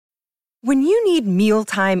When you need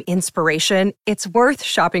mealtime inspiration, it's worth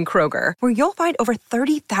shopping Kroger, where you'll find over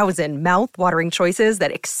 30,000 mouth-watering choices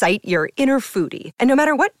that excite your inner foodie. And no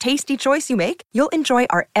matter what tasty choice you make, you'll enjoy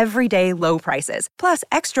our everyday low prices, plus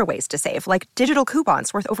extra ways to save, like digital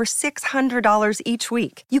coupons worth over $600 each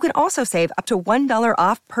week. You can also save up to $1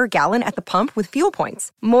 off per gallon at the pump with fuel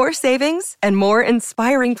points. More savings and more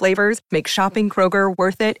inspiring flavors make shopping Kroger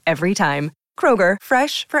worth it every time. Kroger,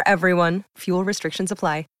 fresh for everyone. Fuel restrictions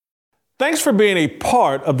apply. Thanks for being a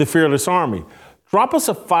part of the Fearless Army. Drop us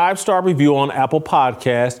a 5-star review on Apple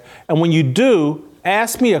Podcasts, and when you do,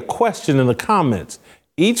 ask me a question in the comments.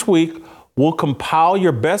 Each week, we'll compile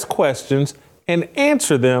your best questions and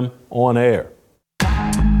answer them on air.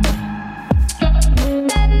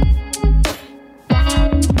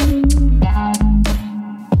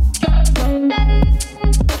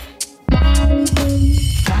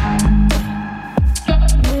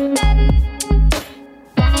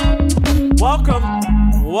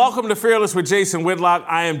 Welcome to Fearless with Jason Whitlock.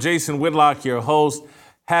 I am Jason Whitlock, your host.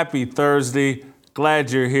 Happy Thursday.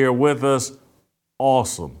 Glad you're here with us.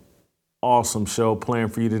 Awesome show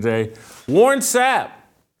planned for you today. Warren Sapp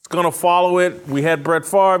is going to follow it. We had Brett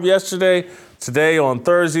Favre yesterday. Today on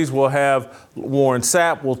Thursdays, we'll have Warren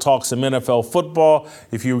Sapp. We'll talk some NFL football.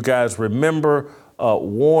 If you guys remember,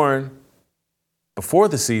 Warren, before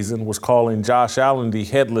the season, was calling Josh Allen the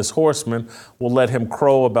headless horseman. We'll let him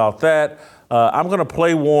crow about that. I'm going to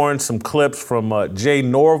play Warren some clips from Jay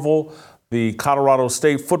Norville, the Colorado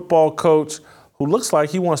State football coach, who looks like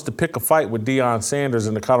he wants to pick a fight with Deion Sanders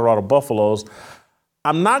and the Colorado Buffaloes.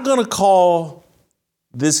 I'm not going to call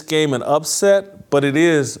this game an upset, but it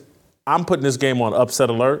is. I'm putting this game on upset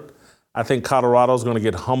alert. I think Colorado's going to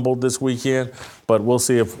get humbled this weekend, but we'll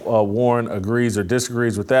see if Warren agrees or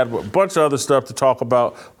disagrees with that. A bunch of other stuff to talk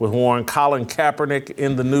about with Warren. Colin Kaepernick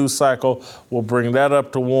in the news cycle. We'll bring that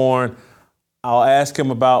up to Warren. I'll ask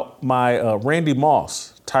him about my Randy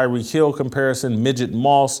Moss, Tyreek Hill comparison, Midget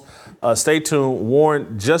Moss. Stay tuned.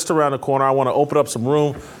 Warren, just around the corner. I want to open up some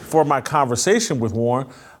room for my conversation with Warren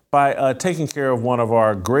by taking care of one of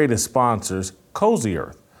our greatest sponsors, Cozy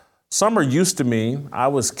Earth. Summer used to mean I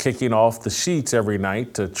was kicking off the sheets every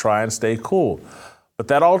night to try and stay cool. But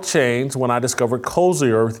that all changed when I discovered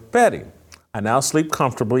Cozy Earth bedding. I now sleep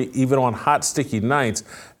comfortably even on hot, sticky nights,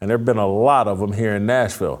 and there have been a lot of them here in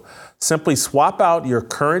Nashville. Simply swap out your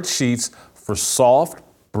current sheets for soft,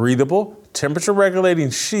 breathable, temperature-regulating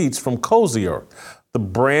sheets from Cozy Earth, the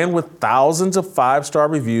brand with thousands of 5-star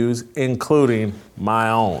reviews, including my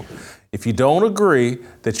own. If you don't agree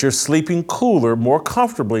that you're sleeping cooler, more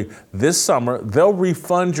comfortably this summer, they'll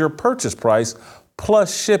refund your purchase price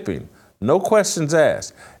plus shipping. No questions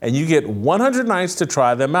asked. And you get 100 nights to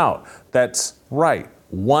try them out. That's right,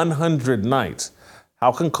 100 nights.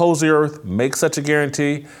 How can Cozy Earth make such a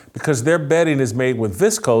guarantee? Because their bedding is made with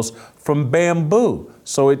viscose from bamboo,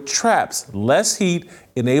 so it traps less heat,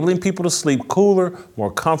 enabling people to sleep cooler,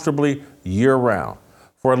 more comfortably year-round.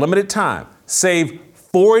 For a limited time, save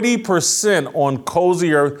 40% on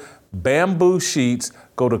Cozy Earth bamboo sheets.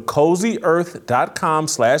 Go to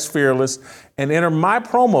CozyEarth.com/fearless and enter my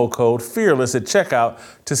promo code FEARLESS at checkout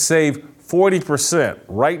to save 40%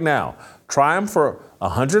 right now. Try them for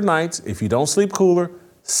 100 nights. If you don't sleep cooler,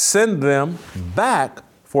 send them back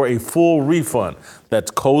for a full refund.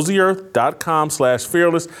 That's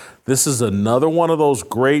CozyEarth.com/fearless. This is another one of those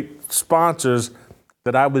great sponsors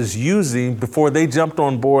that I was using before they jumped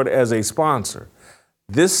on board as a sponsor.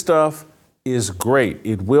 This stuff is great.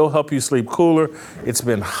 It will help you sleep cooler. It's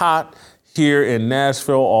been hot here in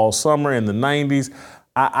Nashville all summer in the 90s.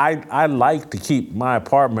 I like to keep my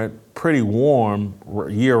apartment pretty warm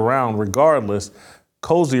year-round regardless.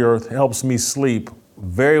 Cozy Earth helps me sleep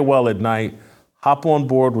very well at night. Hop on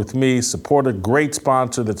board with me. Support a great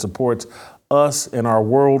sponsor that supports us and our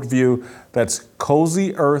worldview. That's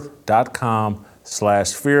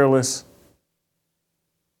CozyEarth.com/fearless.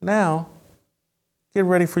 Now, get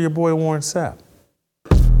ready for your boy Warren Sapp.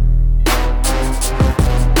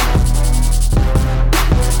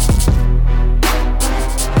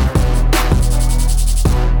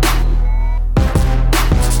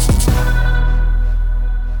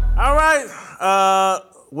 All right,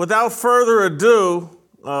 without further ado,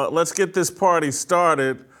 let's get this party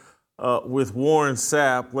started with Warren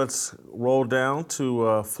Sapp. Let's roll down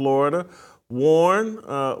to Florida. Warren,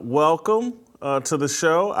 welcome to the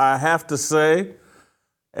show. I have to say,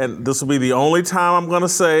 and this will be the only time I'm going to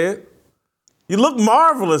say it, you look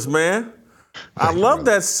marvelous, man. I love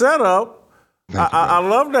that setup. Thank you, I brother.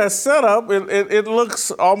 love that setup. It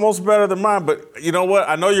looks almost better than mine, but you know what?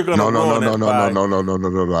 I know you're going to ruin it by...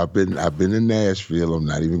 No. I've been in Nashville. I'm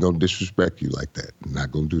not even going to disrespect you like that. I'm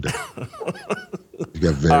not going to do that. You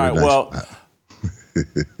got very All right, nice. well,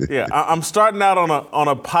 yeah, I'm starting out on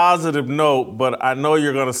a positive note, but I know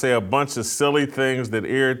you're going to say a bunch of silly things that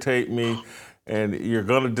irritate me, and you're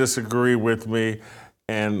going to disagree with me,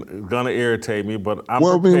 and going to irritate me. But I'm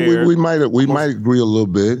prepared. We might agree a little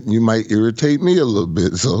bit. You might irritate me a little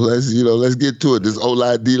bit. So let's get to it. This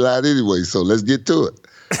O-line, D-line anyway. So let's get to it.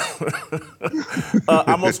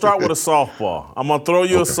 I'm going to start with a softball. I'm going to throw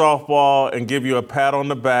you a softball and give you a pat on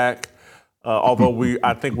the back. Although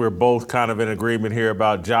I think we're both kind of in agreement here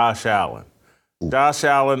about Josh Allen. Josh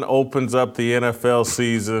Allen opens up the NFL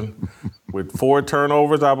season with 4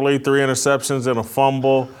 turnovers, I believe, 3 interceptions and a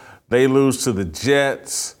fumble. They lose to the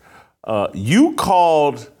Jets. You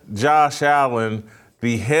called Josh Allen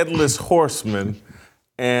the Headless Horseman,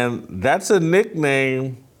 and that's a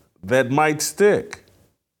nickname that might stick.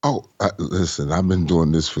 Oh, listen, I've been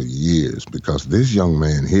doing this for years because this young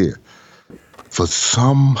man here, for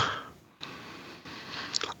some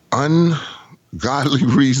ungodly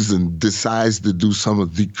reason, decides to do some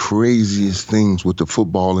of the craziest things with the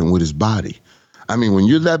football and with his body. I mean, when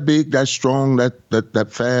you're that big, that strong, that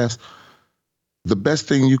fast, the best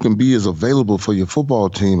thing you can be is available for your football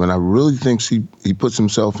team. And I really think he puts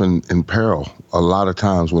himself in peril a lot of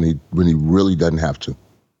times when he really doesn't have to.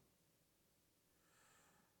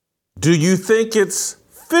 Do you think it's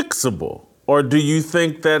fixable? Or do you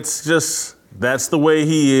think that's the way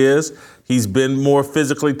he is? He's been more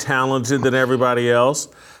physically talented than everybody else,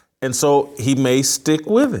 and so he may stick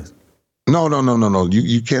with it. No.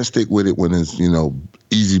 You can't stick with it when it's,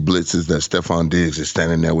 easy blitzes that Stephon Diggs is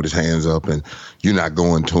standing there with his hands up and you're not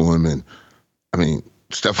going to him. And, I mean,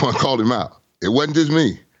 Stephon called him out. It wasn't just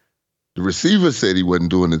me. The receiver said he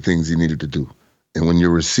wasn't doing the things he needed to do. And when your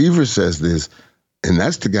receiver says this, and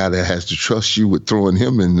that's the guy that has to trust you with throwing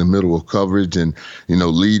him in the middle of coverage and,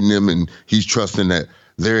 leading him, and he's trusting that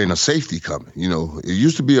there ain't a safety coming. It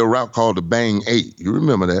used to be a route called the Bang 8. You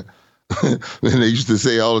remember that? And they used to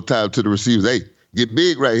say all the time to the receivers, hey, get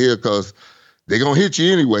big right here because they're going to hit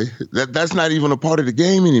you anyway. That's not even a part of the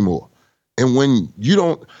game anymore. And when you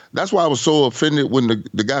don't, that's why I was so offended when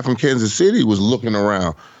the guy from Kansas City was looking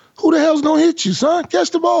around. Who the hell's going to hit you, son?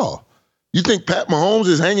 Catch the ball. You think Pat Mahomes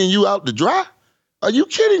is hanging you out to dry? Are you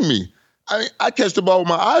kidding me? I catch the ball with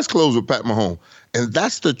my eyes closed with Pat Mahomes. And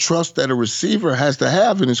that's the trust that a receiver has to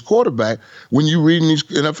have in his quarterback when you're reading these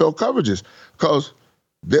NFL coverages. Because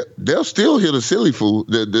they'll still hit a silly fool.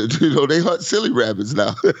 They hunt silly rabbits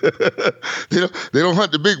now. They don't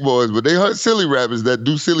hunt the big boys, but they hunt silly rabbits that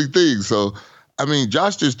do silly things. So, I mean,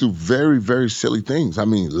 Josh just do very, very silly things. I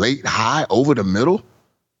mean, late, high, over the middle,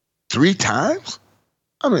 3 times?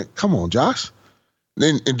 I mean, come on, Josh.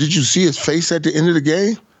 And did you see his face at the end of the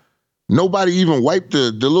game? Nobody even wiped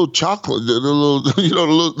the little chocolate, the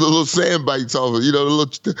little sand bites off it,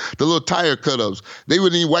 the little tire cut-ups. They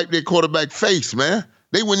wouldn't even wipe their quarterback face, man.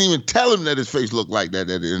 They wouldn't even tell him that his face looked like that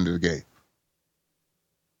at the end of the game.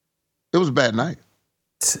 It was a bad night.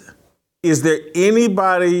 Is there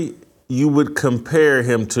anybody you would compare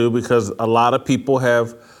him to? Because a lot of people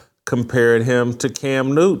have compared him to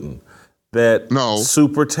Cam Newton.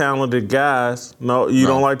 Super talented guys. No, you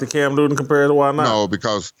don't like the Cam Newton comparison? Why not? No,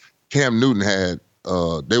 because Cam Newton had,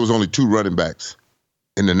 there was only 2 running backs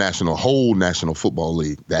in the whole National Football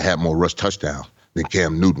League that had more rush touchdowns than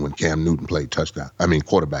Cam Newton when Cam Newton played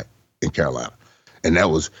quarterback in Carolina. And that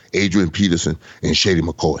was Adrian Peterson and Shady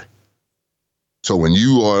McCoy. So when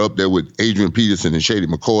you are up there with Adrian Peterson and Shady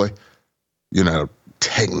McCoy, you're not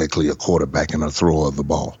technically a quarterback and a thrower of the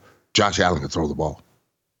ball. Josh Allen can throw the ball.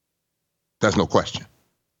 That's no question.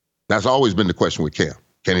 That's always been the question with Cam.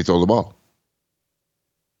 Can he throw the ball?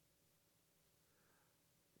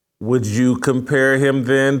 Would you compare him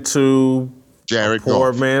then to Jared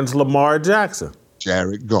poor Goff? Man's Lamar Jackson?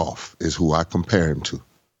 Jared Goff is who I compare him to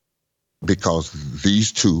because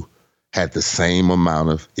these two had the same amount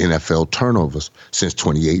of NFL turnovers since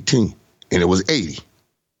 2018, and it was 80.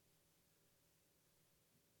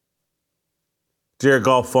 Jared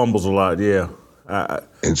Goff fumbles a lot, yeah.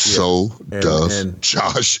 So does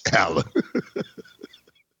Josh Allen.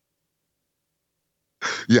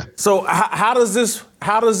 Yeah. So how does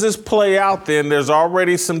this play out then? There's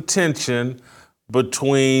already some tension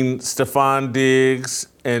between Stephon Diggs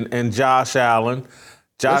and Josh Allen.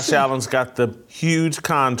 Josh Allen's got the huge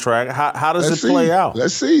contract. How does it play out?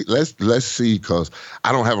 Let's see. Let's see, because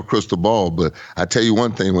I don't have a crystal ball, but I tell you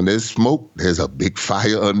one thing: when there's smoke, there's a big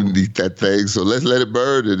fire underneath that thing. So let's let it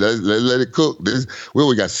burn and let's let it cook.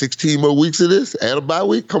 We got 16 more weeks of this. Add a bye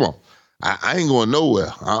week. Come on, I ain't going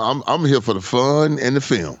nowhere. I'm here for the fun and the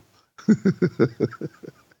film.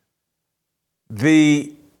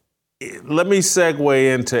 Let me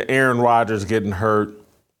segue into Aaron Rodgers getting hurt.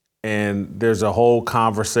 And there's a whole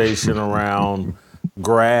conversation around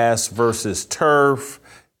grass versus turf.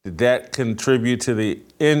 Did that contribute to the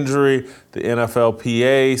injury? The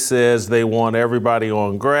NFLPA says they want everybody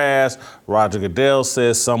on grass. Roger Goodell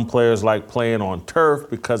says some players like playing on turf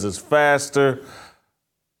because it's faster.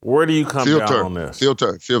 Where do you come down on this? Field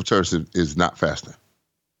turf is not faster.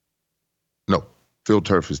 No, field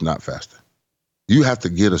turf is not faster. You have to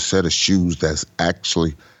get a set of shoes that's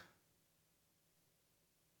actually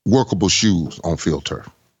workable shoes on field turf.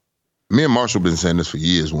 Me and Marshall been saying this for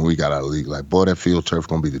years when we got out of the league. Like, boy, that field turf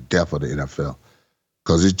going to be the death of the NFL.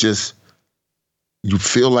 Because it's just, you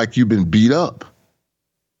feel like you've been beat up.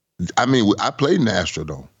 I mean, I played in the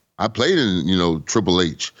Astrodome. I played in, Triple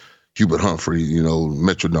H, Hubert Humphrey,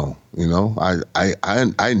 Metrodome.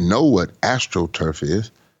 I know what AstroTurf is,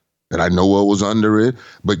 and I know what was under it.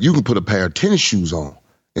 But you can put a pair of tennis shoes on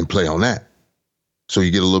and play on that. So you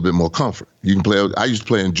get a little bit more comfort. You can play. I used to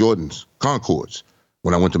play in Jordans, Concords,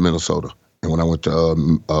 when I went to Minnesota and when I went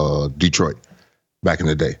to Detroit back in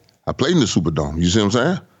the day. I played in the Superdome. You see what I'm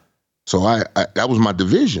saying? So I that was my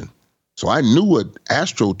division. So I knew what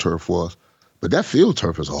AstroTurf was, but that field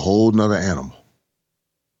turf is a whole nother animal.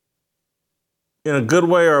 In a good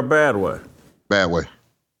way or a bad way? Bad way.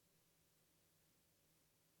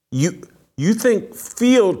 You think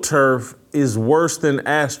field turf is worse than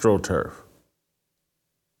AstroTurf?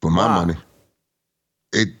 For my money,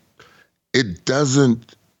 it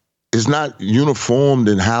doesn't. It's not uniformed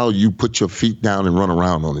in how you put your feet down and run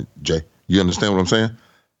around on it, Jay. You understand what I'm saying?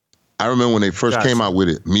 I remember when they first came out with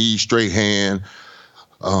it. Me, Strahan,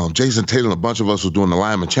 Jason Taylor, and a bunch of us was doing the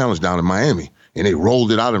Lineman Challenge down in Miami, and they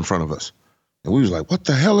rolled it out in front of us. And we was like, what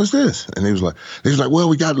the hell is this? And they was like, well,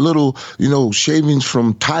 we got little, shavings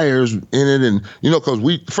from tires in it. And,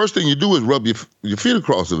 because first thing you do is rub your feet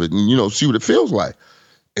across of it and, see what it feels like.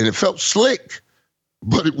 And it felt slick,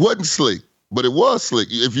 but it wasn't slick. But it was slick,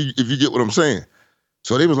 if you get what I'm saying.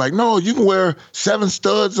 So they was like, no, you can wear 7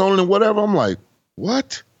 studs on it and whatever. I'm like,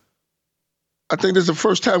 what? I think this is the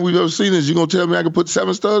first time we've ever seen this. You gonna tell me I can put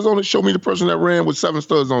 7 studs on it? Show me the person that ran with 7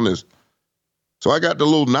 studs on this. So I got the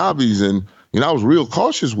little knobbies, and I was real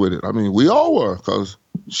cautious with it. I mean, we all were, because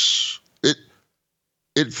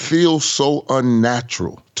it feels so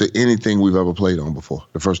unnatural to anything we've ever played on before.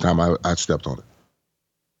 The first time I stepped on it.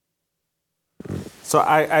 So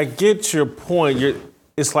I get your point.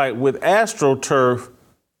 It's like with AstroTurf,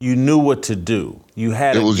 you knew what to do. You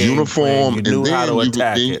had it was uniform, plan. You knew how to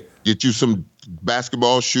attack it. Get you some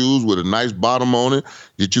basketball shoes with a nice bottom on it.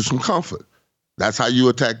 Get you some comfort. That's how you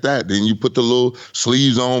attack that. Then you put the little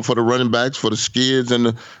sleeves on for the running backs, for the skids, and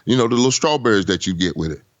the little strawberries that you get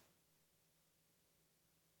with it.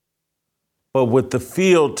 But with the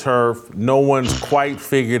field turf, no one's quite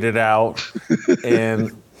figured it out.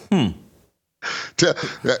 And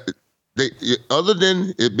other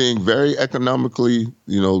than it being very economically,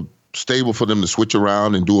 stable for them to switch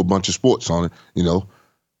around and do a bunch of sports on it,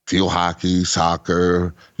 field hockey,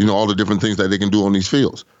 soccer, all the different things that they can do on these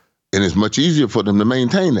fields. And it's much easier for them to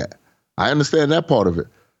maintain that. I understand that part of it.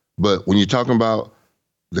 But when you're talking about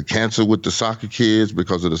the cancer with the soccer kids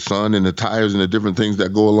because of the sun and the tires and the different things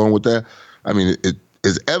that go along with that, I mean, it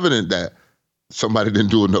is evident that somebody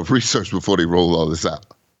didn't do enough research before they rolled all this out.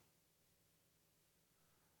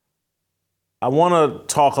 I want to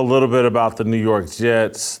talk a little bit about the New York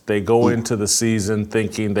Jets. They go into the season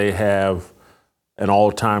thinking they have an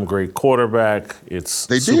all-time great quarterback. It's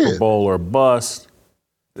Super Bowl or bust.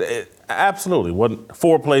 Absolutely.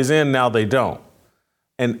 4 plays in, now they don't.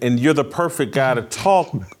 And you're the perfect guy to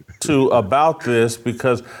talk to about this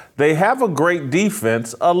because they have a great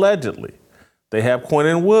defense, allegedly. They have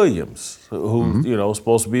Quinnen Williams, who, is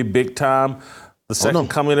supposed to be big time, the second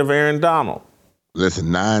coming of Aaron Donald. Listen,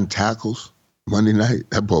 9 tackles Monday night.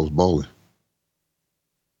 That boy was bowling.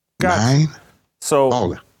 Gotcha. 9? So,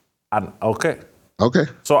 bowling. Okay. Okay.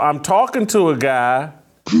 So I'm talking to a guy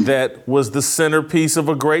that was the centerpiece of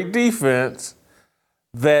a great defense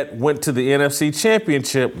that went to the NFC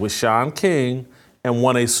Championship with Sean King and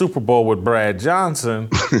won a Super Bowl with Brad Johnson.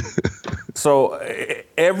 So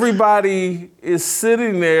everybody is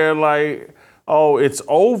sitting there like, oh, it's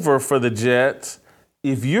over for the Jets.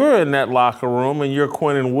 if you're in that locker room and you're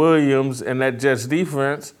Quentin Williams and that Jets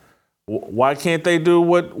defense, why can't they do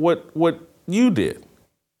what you did?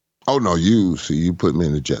 Oh, no, you put me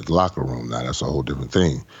in the Jets locker room. Now, that's a whole different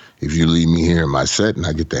thing. If you leave me here in my set and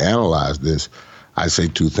I get to analyze this, I say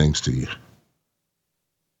two things to you.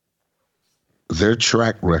 Their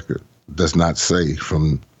track record does not say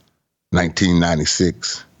from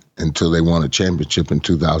 1996 until they won a championship in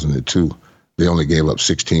 2002, they only gave up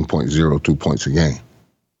 16.02 points a game.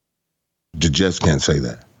 The Jets can't say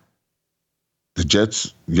that. The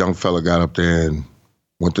Jets, young fella got up there and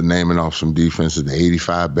went to naming off some defenses, the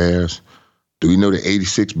 85 Bears. Do we know the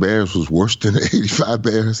 86 Bears was worse than the 85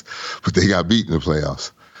 Bears? But they got beat in the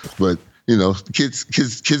playoffs. But, you know,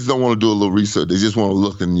 kids don't want to do a little research. They just want to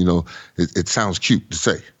look and, you know, it sounds cute to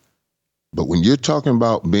say. But when you're talking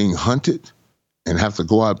about being hunted and have to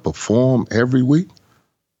go out and perform every week,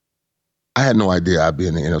 I had no idea I'd be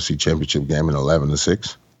in the NFC Championship game in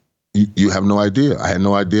 11-6. You have no idea. I had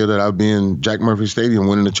no idea that I'd be in Jack Murphy Stadium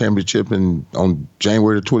winning the championship on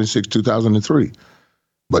January 26, 2003.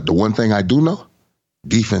 But the one thing I do know,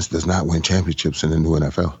 defense does not win championships in the new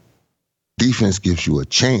NFL. Defense gives you a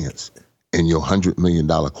chance, and your $100 million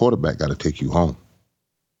quarterback got to take you home.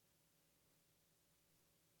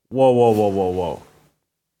 Whoa.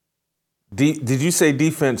 Did you say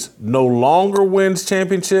defense no longer wins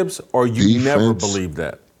championships, or you never believed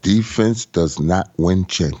that? Defense does not win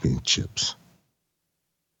championships.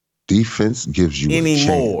 Defense gives you a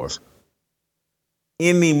chance.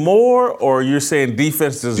 Anymore, or you're saying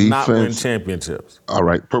defense does not win championships? All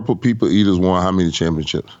right, Purple People Eaters won how many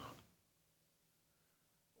championships?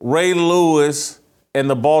 Ray Lewis and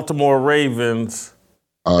the Baltimore Ravens.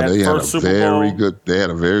 They had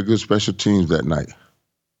a very good special teams that night.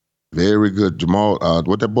 Very good. Jamal,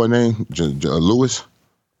 what that boy name? Lewis?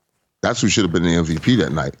 That's who should have been the MVP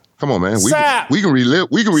that night. Come on, man. We can relive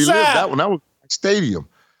that one. That was stadium.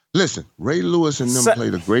 Listen, Ray Lewis and them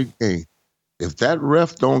played a great game. If that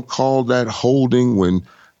ref don't call that holding when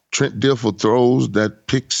Trent Dilfer throws that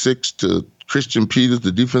pick six to Christian Peters,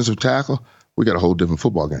 the defensive tackle, we got a whole different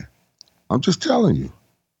football game. I'm just telling you.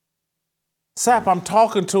 Sapp, I'm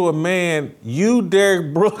talking to a man, you,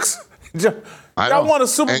 Derek Brooks. Y'all won a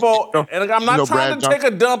Super Bowl, and I'm not trying to take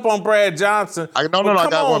a dump on Brad Johnson. I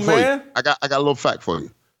got one for you. I got a little fact for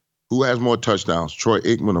you. Who has more touchdowns, Troy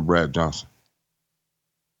Aikman or Brad Johnson?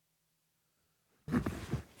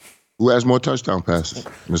 Who has more touchdown passes,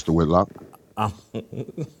 Mr. Whitlock?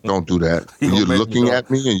 Don't do that. You're looking at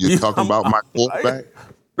me and you're talking about my quarterback?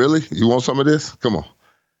 Really? You want some of this? Come on.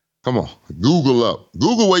 Google up.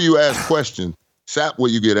 Google where you ask questions. Sapp where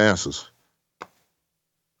you get answers.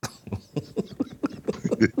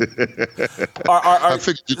 I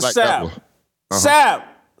figured you'd like that one. Sapp.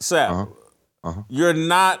 You're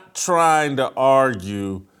not trying to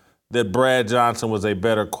argue that Brad Johnson was a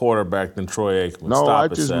better quarterback than Troy Aikman. No, I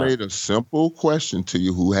just made a simple question to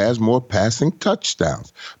you. Who has more passing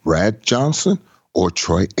touchdowns, Brad Johnson or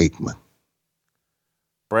Troy Aikman?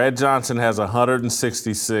 Brad Johnson has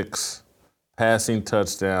 166 passing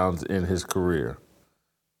touchdowns in his career.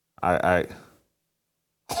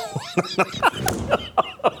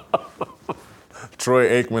 Troy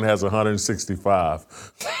Aikman has 165.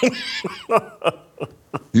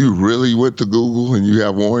 You really went to Google and you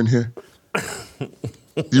have Warren here?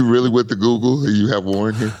 You really went to Google and you have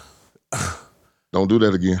Warren here? Don't do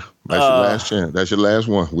that again. That's your last chance. That's your last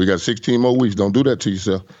one. We got 16 more weeks. Don't do that to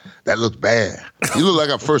yourself. That looks bad. You look like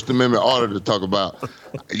a First Amendment order to talk about.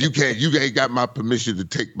 You ain't got my permission to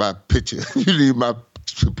take my picture. You need my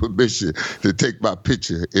permission to take my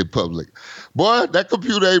picture in public. Boy, that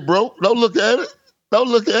computer ain't broke. Don't look at it.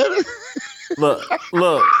 Look.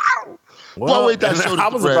 Well, wait, I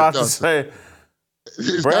was about to say,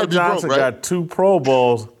 Brad Johnson got 2 Pro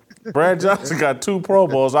Bowls. Brad Johnson got 2 Pro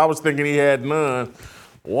Bowls. I was thinking he had none.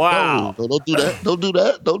 Wow. No, don't do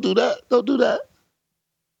that.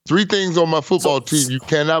 3 things on my football team you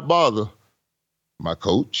cannot bother. My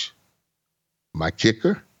coach, my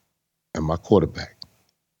kicker, and my quarterback.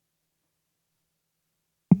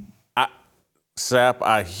 Sapp,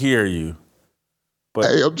 I hear you. But,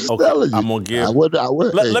 hey, I'm just telling you. I'm gonna give.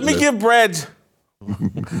 Let me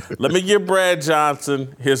give Brad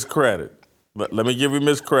Johnson his credit. Let me give him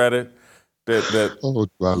his credit that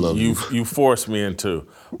I love you forced me into.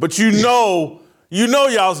 But you know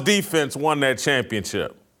y'all's defense won that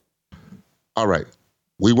championship. All right,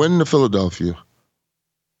 we went into Philadelphia.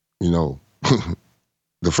 You know,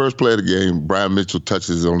 the first play of the game, Brian Mitchell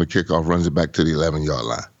touches it on the kickoff, runs it back to the 11-yard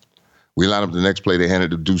line. We line up the next play. They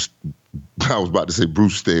handed the Deuce I was about to say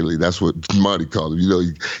Bruce Staley. That's what Monty called him. You know,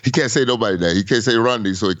 he can't say nobody that. He can't say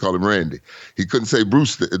Randy, so he called him Randy. He couldn't say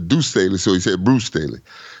Deuce Staley, so he said Bruce Staley.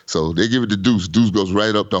 So they give it to Deuce. Deuce goes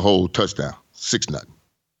right up the whole touchdown. 6-0.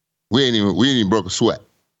 We ain't even broke a sweat.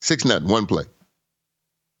 6-0, one play.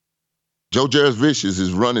 Joe Jarvis Vicious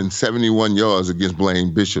is running 71 yards against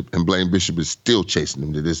Blaine Bishop, and Blaine Bishop is still chasing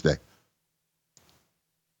him to this day.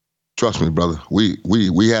 Trust me, brother. We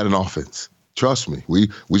had an offense. Trust me. We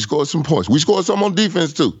scored some points. We scored some on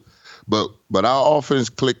defense too. But our offense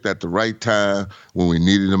clicked at the right time when we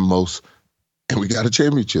needed them most, and we got a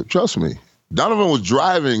championship. Trust me. Donovan was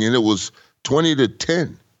driving, and it was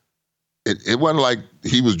 20-10. It wasn't like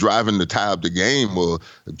he was driving to tie up the game or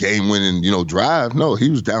a game-winning, drive. No, he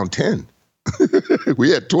was down 10. We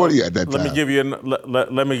had 20 at that time. Let me give you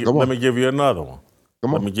another one.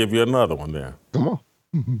 Come on. Let me give you another one there. Come on.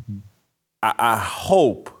 I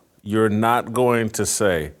hope you're not going to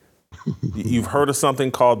say you've heard of something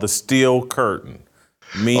called the Steel Curtain.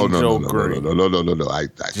 Joe Green. No.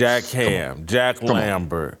 Jack Ham, Jack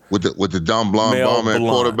Lambert. With the Don Blonde bomb at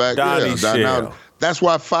quarterback. Donnie Shell. That's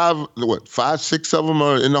why 5, 6 of them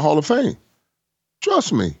are in the Hall of Fame.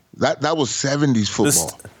 Trust me. That was 70s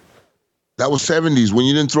football. That was 70s when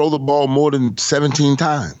you didn't throw the ball more than 17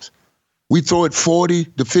 times. We throw it 40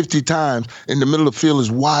 to 50 times, and the middle of the field is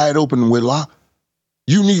wide open, Whitlock.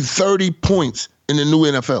 You need 30 points in the new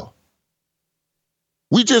NFL.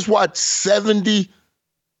 We just watched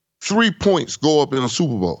 73 points go up in a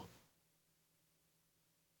Super Bowl.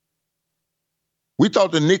 We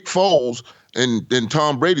thought the Nick Foles and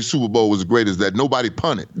Tom Brady Super Bowl was as great as that. Nobody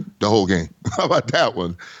punted the whole game. How about that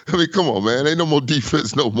one? I mean, come on, man. Ain't no more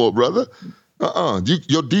defense no more, brother.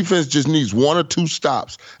 Your defense just needs 1 or 2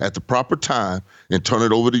 stops at the proper time and turn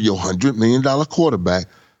it over to your $100 million quarterback.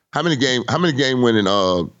 How many game-winning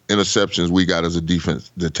interceptions we got as a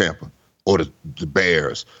defense, the Tampa, or the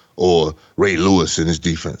Bears, or Ray Lewis and his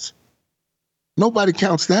defense? Nobody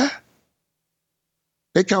counts that.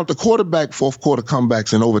 They count the quarterback fourth-quarter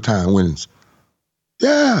comebacks and overtime wins.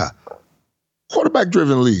 Yeah,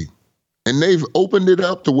 quarterback-driven league. And they've opened it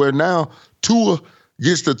up to where now Tua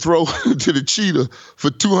gets to throw to the cheetah for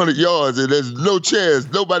 200 yards, and there's no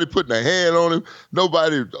chance. Nobody putting a hand on him.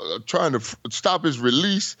 Nobody trying to stop his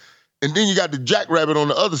release. And then you got the jackrabbit on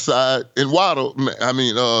the other side, and Waddle.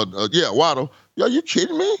 Waddle. Are you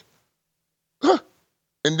kidding me? Huh.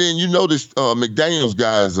 And then you notice McDaniel's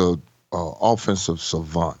guy is a offensive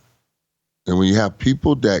savant. And when you have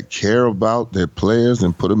people that care about their players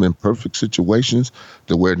and put them in perfect situations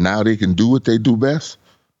to where now they can do what they do best,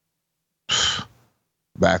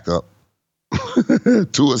 back up.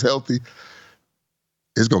 Tua's healthy.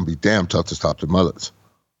 It's going to be damn tough to stop the Mullets.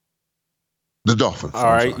 The Dolphins. All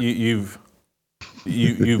right, you've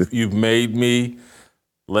made me.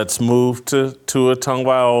 Let's move to Tua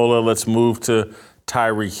Tagovailoa. Let's move to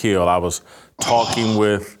Tyreek Hill. I was talking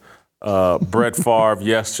with Brett Favre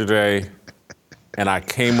yesterday, and I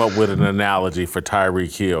came up with an analogy for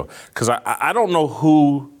Tyreek Hill because I don't know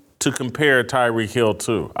who to compare Tyreek Hill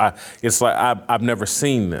to. It's like I've never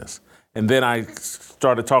seen this. And then I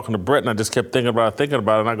started talking to Brett, and I just kept thinking about it,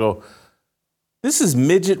 and I go, this is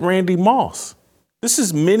midget Randy Moss. This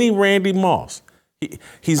is mini Randy Moss.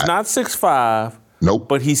 He's not 6'5", nope,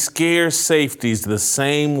 but he scares safeties the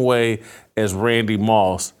same way as Randy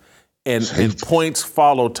Moss. And points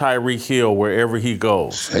follow Tyreek Hill wherever he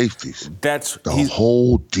goes. Safeties. That's the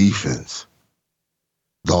whole defense.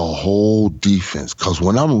 The whole defense. Because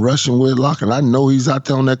when I'm rushing Whitlock and I know he's out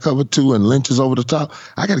there on that cover 2 and Lynch is over the top,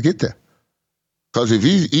 I got to get there. Because if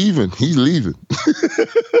he's even, he's leaving.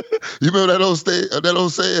 You remember that old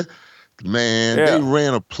saying? Man, yeah. They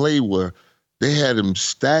ran a play where they had him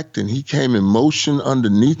stacked and he came in motion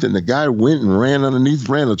underneath and the guy went and ran underneath,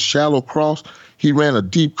 ran a shallow cross. He ran a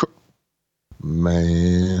deep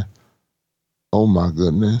Man, oh my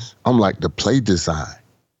goodness. I'm like the play design.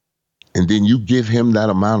 And then you give him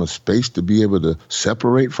that amount of space to be able to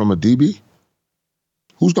separate from a DB?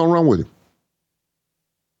 Who's going to run with him?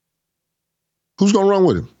 Who's going to run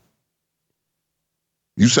with him?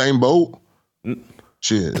 Usain Bolt?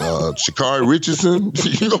 Shit, Sha'Carri Richardson?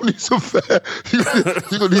 You're going to need some fast. You're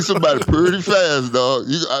going to need somebody pretty fast, dog.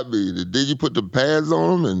 Then you put the pads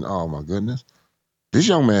on him and, oh my goodness. This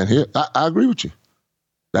young man here, I agree with you.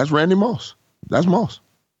 That's Randy Moss. That's Moss.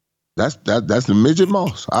 That's the midget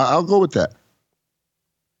Moss. I'll go with that.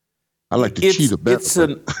 I like the cheetah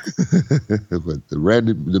better. But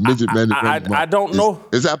the midget Randy Moss. I don't know.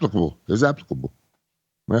 It's applicable. It's applicable.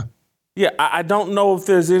 Yeah. Yeah, I don't know if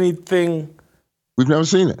there's anything. We've never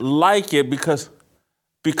seen it. Like it because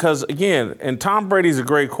again, and Tom Brady's a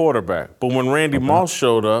great quarterback, but when Randy Moss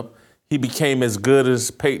showed up, he became as good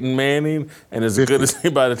as Peyton Manning and as good as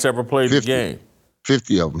anybody that's ever played the game.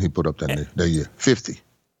 50 of them he put up that year. 50.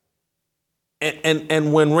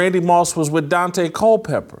 And when Randy Moss was with Dante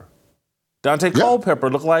Culpepper Culpepper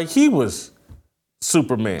looked like he was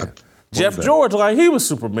Superman. Jeff George looked like he was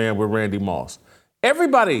Superman with Randy Moss.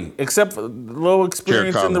 Everybody, except for low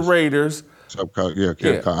experience in the Raiders.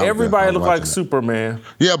 Everybody looked like Superman.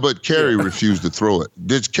 Yeah, but Kerry refused to throw it.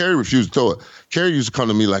 Kerry refused to throw it. Kerry used to come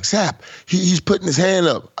to me like, Sapp, he's putting his hand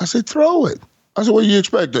up. I said, throw it. I said, what do you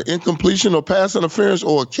expect, an incompletion or pass interference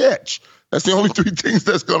or a catch? That's the only three things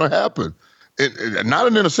that's going to happen. And not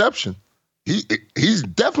an interception. He's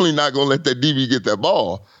definitely not going to let that DB get that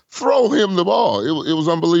ball. Throw him the ball. It was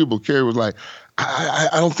unbelievable. Kerry was like, I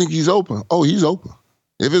don't think he's open. Oh, he's open.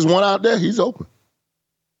 If there's one out there, he's open.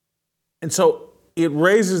 And so it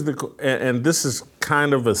raises and this is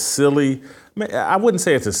kind of a silly, I wouldn't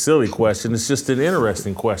say it's a silly question, it's just an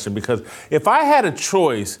interesting question, because if I had a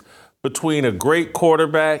choice between a great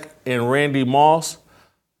quarterback and Randy Moss,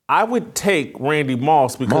 I would take Randy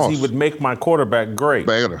Moss because he would make my quarterback great.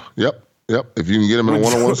 Better. Yep. If you can get him in a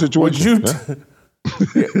one-on-one situation.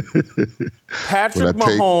 Patrick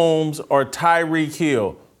Mahomes or Tyreek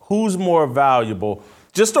Hill, who's more valuable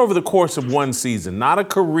just over the course of one season, not a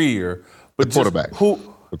career, but the quarterback.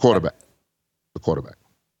 The quarterback. The quarterback.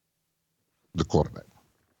 The quarterback.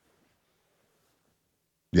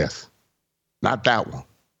 Yes. Not that one.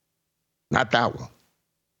 Not that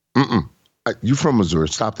one. You from Missouri.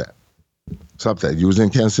 Stop that. Stop that. You was in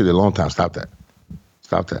Kansas City a long time. Stop that.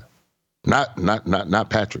 Stop that. Not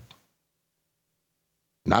Patrick.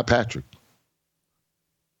 Not Patrick.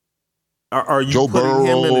 Are you Joe putting Burrow,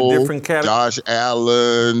 him in a different category? Josh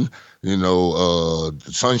Allen,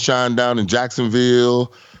 Sunshine down in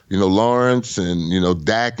Jacksonville, Lawrence and,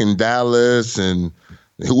 Dak in Dallas and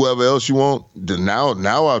whoever else you want.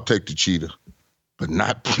 Now I'll take the cheetah, but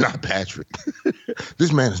not Patrick.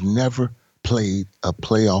 This man has never played a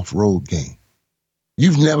playoff road game.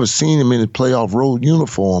 You've never seen him in a playoff road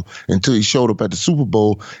uniform until he showed up at the Super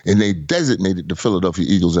Bowl and they designated the Philadelphia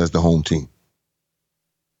Eagles as the home team.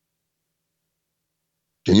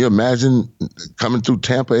 Can you imagine coming through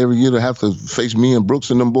Tampa every year to have to face me and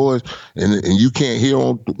Brooks and them boys and you can't hear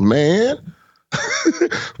on, man?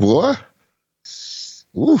 Boy.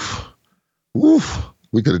 Oof.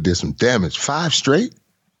 We could have did some damage. 5 straight?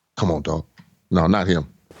 Come on, dog. No, not him.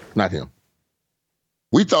 Not him.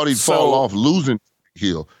 We thought he'd fall off losing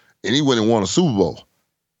Hill, and he went and won a Super Bowl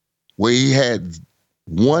where he had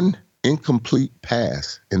one incomplete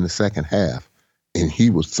pass in the second half, and he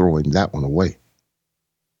was throwing that one away.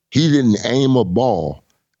 He didn't aim a ball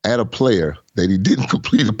at a player that he didn't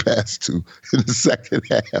complete a pass to in the second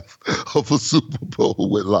half of a Super Bowl,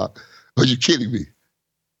 Whitlock. Are you kidding me?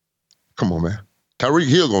 Come on, man. Tyreek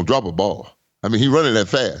Hill gonna drop a ball. I mean, he running that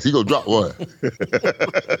fast. He gonna drop what?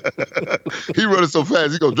 He running so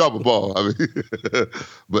fast, he gonna drop a ball. I mean,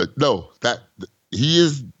 but no, he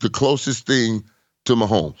is the closest thing to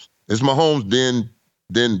Mahomes. It's Mahomes, then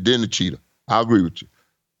the cheetah. I agree with you.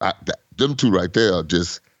 Them two right there are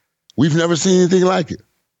just, we've never seen anything like it.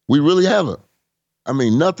 We really haven't. I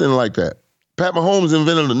mean, nothing like that. Pat Mahomes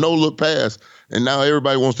invented a no-look pass, and now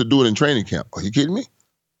everybody wants to do it in training camp. Are you kidding me?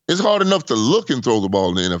 It's hard enough to look and throw the ball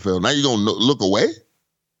in the NFL. Now you're going to look away?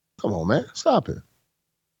 Come on, man. Stop it.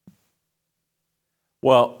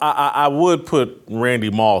 Well, I would put Randy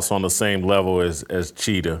Moss on the same level as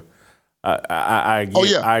Cheetah. I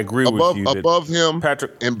agree with you. Above him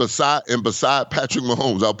Patrick and beside Patrick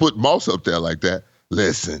Mahomes, I'll put Moss up there like that.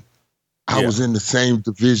 Listen, I was in the same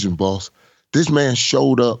division, boss. This man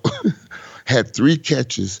showed up, had 3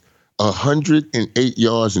 catches, 108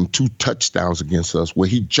 yards and 2 touchdowns against us, where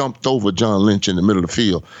he jumped over John Lynch in the middle of the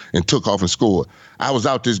field and took off and scored. I was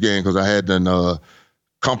out this game because I had done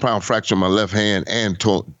compound fracture in my left hand and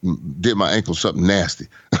did my ankle something nasty.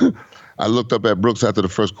 I looked up at Brooks after the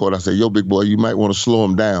first quarter. I said, yo, big boy, you might want to slow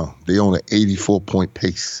him down. They on an 84-point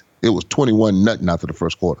pace. It was 21-0 after the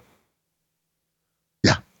first quarter.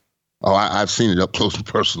 Yeah. Oh, I've seen it up close and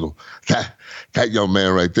personal. That young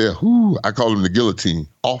man right there, I call him the guillotine.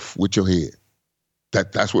 Off with your head.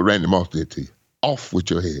 That's what Randy Moss did to you. Off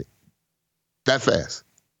with your head. That fast.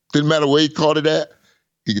 Didn't matter where he caught it at.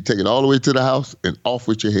 He could take it all the way to the house and off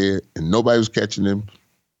with your head, and nobody was catching him.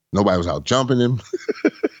 Nobody was out jumping him.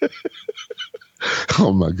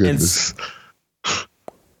 Oh, my goodness.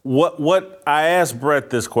 What I asked Brett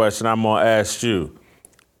this question, I'm going to ask you.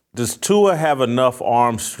 Does Tua have enough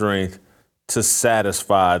arm strength to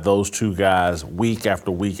satisfy those two guys week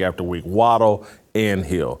after week after week, Waddle and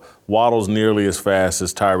Hill. Waddle's nearly as fast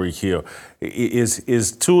as Tyreek Hill.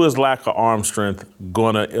 Is Tua's lack of arm strength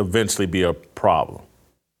going to eventually be a problem?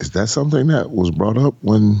 Is that something that was brought up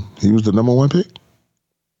when he was the number one pick?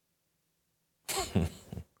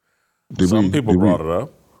 Some people brought it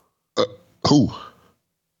up. Who?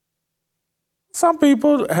 Some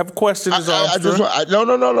people have questioned his arm strength.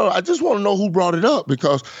 No. I just want to know who brought it up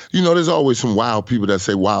because, there's always some wild people that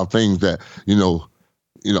say wild things that, I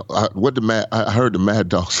heard the Mad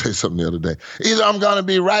Dog say something the other day. Either I'm going to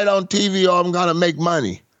be right on TV or I'm going to make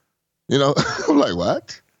money. I'm like,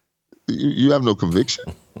 what? You have no conviction?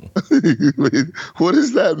 What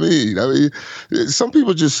does that mean? I mean, some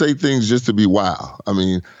people just say things just to be wild. I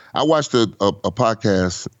mean, I watched a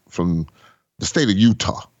podcast from the state of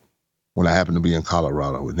Utah when I happened to be in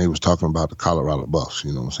Colorado, and they was talking about the Colorado Buffs,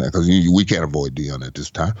 you know what I'm saying? Because we can't avoid Deion at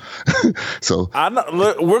this time. So I know,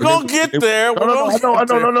 look, we're going to get there.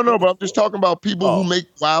 No, but I'm just talking about people who make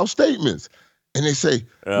wild statements. And they say,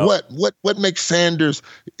 what makes Sanders,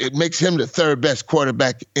 it makes him the third best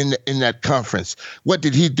quarterback in that conference. What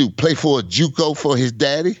did he do? Play for a JUCO for his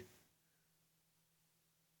daddy?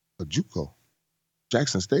 A JUCO.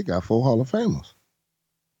 Jackson State got 4 Hall of Famers.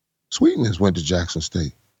 Sweetness went to Jackson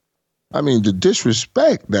State. I mean, the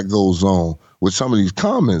disrespect that goes on with some of these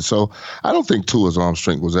comments. So I don't think Tua's arm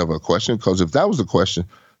strength was ever a question, because if that was the question,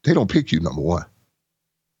 they don't pick you number one.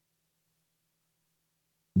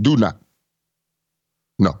 Do not.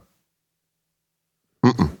 No.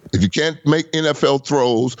 If you can't make NFL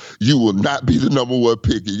throws, you will not be the number one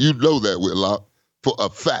pick. And you know that, Whitlock, for a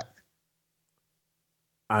fact.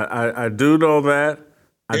 I do know that.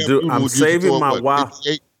 I'm saving my wow.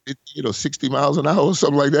 60 miles an hour or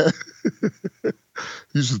something like that.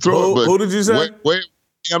 You should throw it. But who did you say?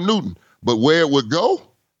 Cam Newton. But where it would go,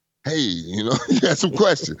 hey, you had some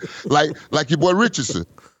questions. Like your boy Richardson.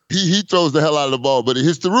 He throws the hell out of the ball, but it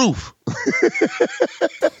hits the roof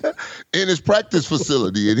in his practice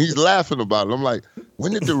facility, and he's laughing about it. I'm like,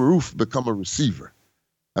 when did the roof become a receiver?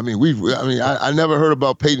 I mean, I never heard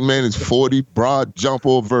about Peyton Manning's 40 broad jump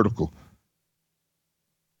or vertical.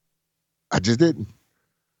 I just didn't.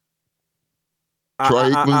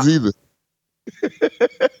 Troy Aikman's either.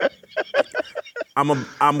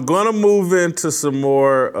 I'm gonna move into some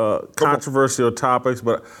more controversial topics,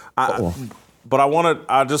 but I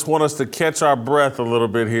just want us to catch our breath a little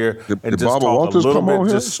bit here and just Barbara talk Walters a little come bit. On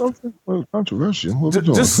here just something controversial. What we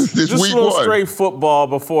doing? Just a little straight football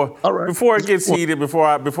before it gets heated.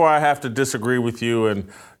 Before I have to disagree with you and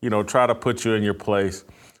try to put you in your place.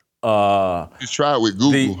 Just try it with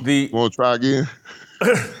Google. You want to try again?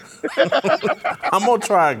 I'm gonna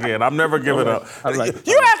try again. I'm never giving up.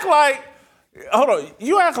 You act like. Hold on.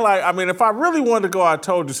 You act like. I mean, if I really wanted to go, I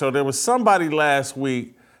told you so. There was somebody last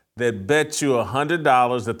week that bet you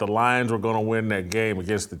 $100 that the Lions were going to win that game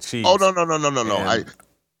against the Chiefs. Oh, no.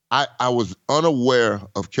 I was unaware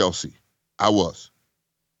of Kelsey. I was.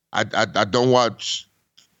 I don't watch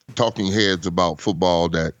talking heads about football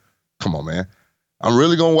that, come on, man. I'm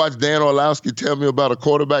really going to watch Dan Orlowski tell me about a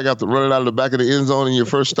quarterback after running out of the back of the end zone in your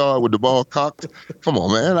first start with the ball cocked? Come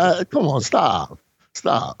on, man. Come on, stop.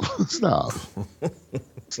 No.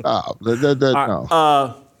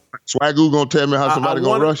 Swagoo gonna tell me how somebody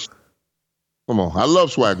gonna rush? Come on, I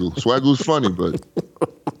love Swagoo. Swagoo's funny, but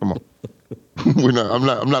come on, I'm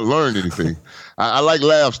not learning anything. I like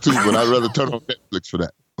laughs too, but I'd rather turn on Netflix for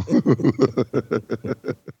that.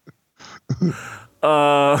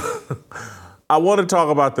 I want to talk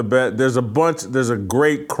about the bet. There's a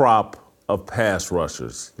great crop of pass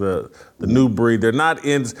rushers. The new breed. They're not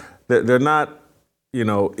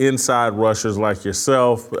inside rushers like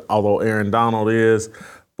yourself, although Aaron Donald is.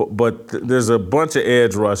 But there's a bunch of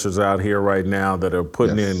edge rushers out here right now that are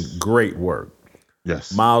putting in great work.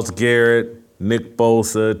 Yes. Myles Garrett, Nick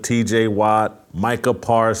Bosa, T.J. Watt, Micah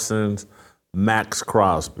Parsons, Max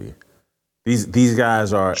Crosby. These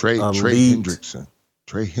guys are elite. Trey Hendrickson.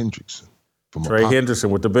 Trey Hendrickson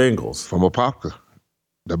with the Bengals. From Apopka.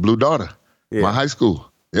 The Blue Daughter. Yeah. My high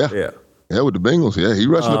school. Yeah. Yeah, with the Bengals. Yeah, he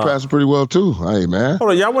rushing the passer pretty well, too. Hey, man. Hold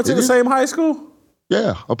on, y'all went to the same high school?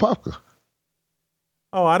 Yeah, Apopka.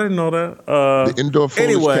 Oh, I didn't know that. The indoor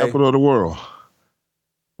foliage capital of the world.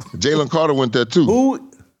 Jalen Carter went there, too.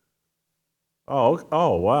 Who?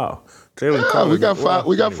 Oh, wow. Jalen Carter.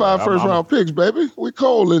 We got five first-round picks, baby. We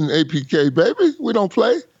cold in APK, baby. We don't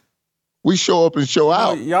play. We show up and show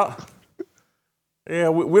out.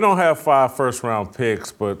 We don't have 5 first-round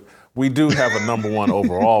picks, but we do have a number 1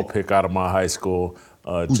 overall pick out of my high school,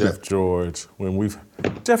 Jeff George.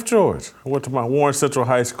 Jeff George. I went to my Warren Central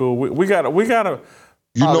High School. We got a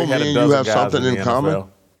You know, Probably had me a and you dozen have guys something in in the common. NFL.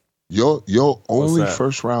 Your only that?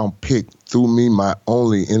 first round pick threw me my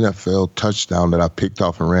only NFL touchdown that I picked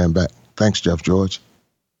off and ran back. Thanks, Jeff George.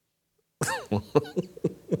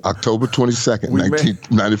 October 22nd,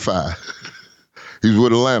 1995. He was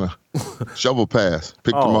with Atlanta. Shovel pass.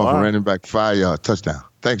 Picked him off and ran him back 5-yard touchdown.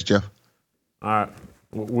 Thanks, Jeff. All right.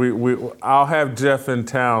 I'll have Jeff in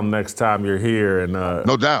town next time you're here, and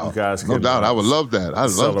no doubt, you guys can, no doubt. I would love that. I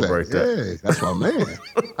love celebrate that. Yeah, that's my man.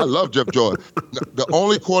 I love Jeff George. The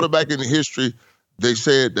only quarterback in the history they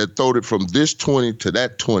said that throwed it from this 20 to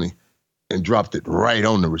that 20 and dropped it right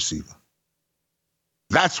on the receiver.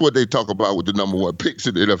 That's what they talk about with the number one picks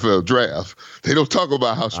in the NFL draft. They don't talk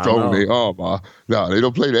about how strong their arm are. No, they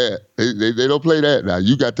don't play that. They don't play that. Now,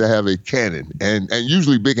 you got to have a cannon and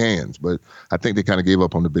usually big hands, but I think they kind of gave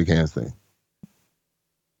up on the big hands thing.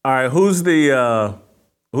 All right, who's the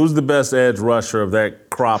best edge rusher of that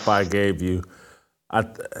crop I gave you?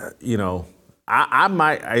 I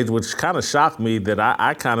might, which kind of shocked me that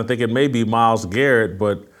I kind of think it may be Myles Garrett,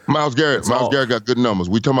 but Myles Garrett got good numbers.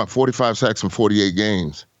 We talking about 45 sacks in 48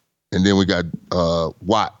 games. And then we got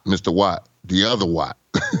Watt, Mr. Watt, the other Watt.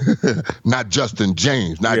 Not Justin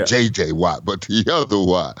James, not J.J. Watt, but the other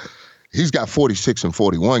Watt. He's got 46 and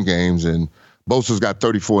 41 games, and Bosa's got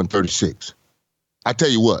 34 and 36. I tell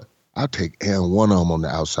you what, I'll take one of them on the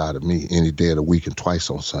outside of me any day of the week and twice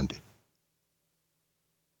on Sunday.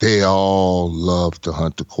 They all love to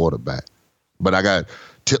hunt the quarterback. But I got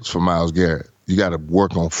tips for Myles Garrett. You got to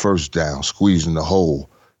work on first down, squeezing the hole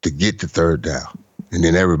to get to third down. And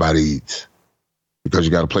then everybody eats because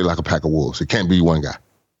you got to play like a pack of wolves. It can't be one guy.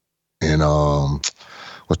 And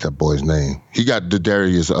what's that boy's name? He got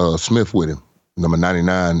Darius Smith with him, number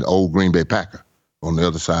 99, the old Green Bay Packer on the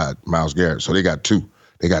other side, Myles Garrett. So they got two.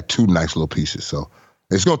 They got two nice little pieces. So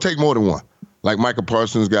it's going to take more than one. Like Michael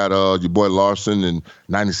Parsons got your boy Larson and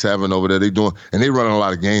 97 over there. They running a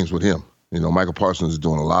lot of games with him. You know, Michael Parsons is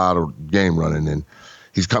doing a lot of game running, and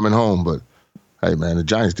he's coming home. But, hey, man, the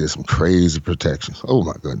Giants did some crazy protections. Oh,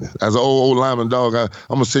 my goodness. As an old lineman dog, I'm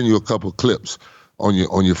going to send you a couple of clips on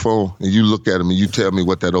your phone, and you look at them and you tell me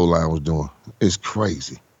what that O-line was doing. It's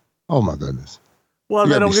crazy. Oh, my goodness. Well,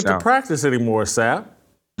 they don't get to practice anymore, Sapp.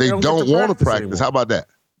 They don't want to practice. How about that?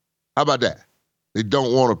 They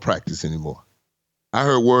don't want to practice anymore. I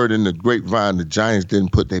heard word in the grapevine the Giants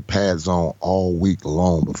didn't put their pads on all week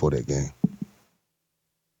long before that game.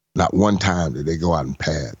 Not one time did they go out in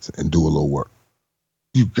pads and do a little work.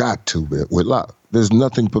 You got to, man. Whitlock, there's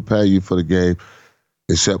nothing to prepare you for the game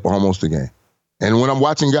except almost the game. And when I'm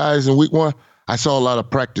watching guys in week one, I saw a lot of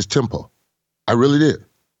practice tempo. I really did.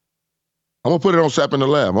 I'm going to put it on Sapp in the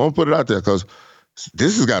lab. I'm going to put it out there because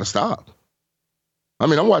this has got to stop. I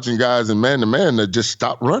mean, I'm watching guys in man-to-man that just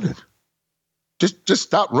stop running. Just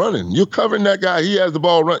stop running. You're covering that guy. He has the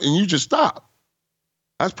ball run, and you just stop.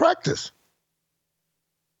 That's practice.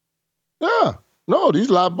 Yeah. No, these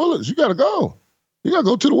live bullets. You got to go. You got to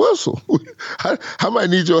go to the whistle. I might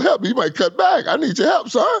need your help. You might cut back. I need your help,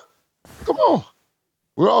 son. Come on.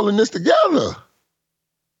 We're all in this together.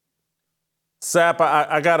 Sapp,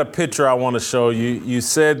 I got a picture I want to show you. You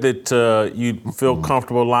said that you feel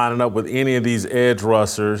comfortable lining up with any of these edge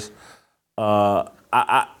rushers.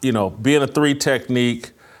 Being a 3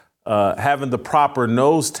 technique, having the proper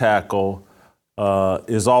nose tackle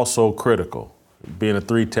is also critical, being a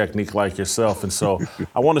 3 technique like yourself. And so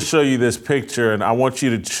I want to show you this picture, and I want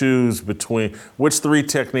you to choose between which 3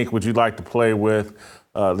 technique would you like to play with.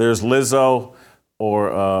 There's Lizzo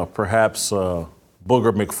or perhaps Booger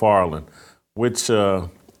McFarland. Which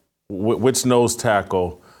nose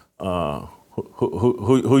tackle,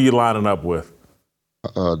 who you lining up with?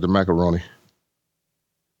 The macaroni.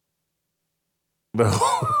 The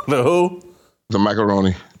who? The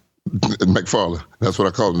macaroni. McFarland. That's what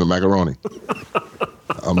I call him, the macaroni.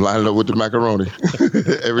 I'm lining up with the macaroni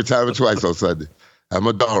every time and twice on Sunday. I'm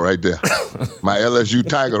a dog right there. My LSU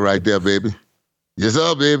Tiger right there, baby. Yes,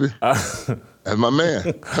 sir, baby. That's my man.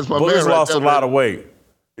 That's my Booger's man right lost there, a lot of weight.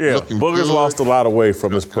 Yeah, Booger's lost a lot of weight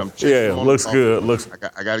from his. Yeah, looks good.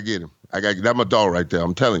 I got to get him. That's my dog right there.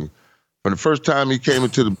 I'm telling you. From the first time he came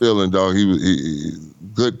into the building, dog, he was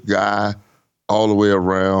good guy all the way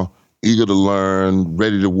around, eager to learn,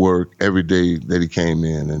 ready to work every day that he came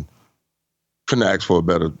in, and couldn't ask for a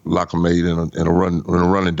better locker mate and a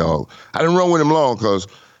running dog. I didn't run with him long because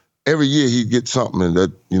every year he'd get something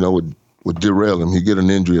that would derail him. He'd get an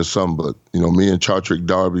injury or something. But me and Chartrick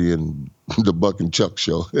Darby and the Buck and Chuck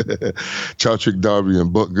show, Chartrick Darby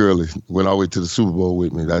and Buck Gurley went all the way to the Super Bowl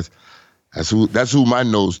with me. That's who my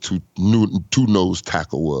two-nose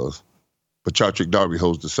tackle was. But Chartrick Darby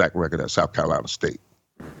holds the sack record at South Carolina State.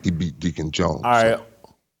 He beat Deacon Jones. All right.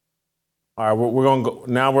 All right, we're going to go.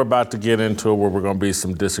 Now we're about to get into it where we're going to be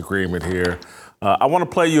some disagreement here. I want to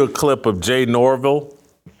play you a clip of Jay Norville.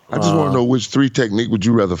 I just want to know which 3 technique would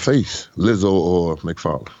you rather face, Lizzo or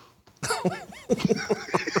McFarland?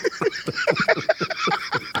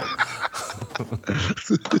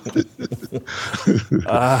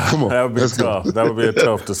 Come on, that would be tough. That would be a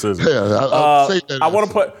tough decision. Yeah, I'll say that. I want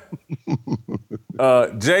to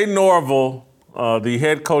put Jay Norville, the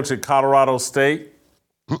head coach at Colorado State.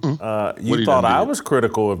 You thought I was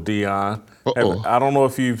critical of Deion. I don't know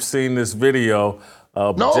if you've seen this video.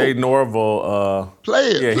 No. Jay Norville.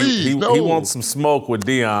 Play it, please. He wants some smoke with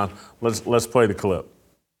Deion. Let's play the clip.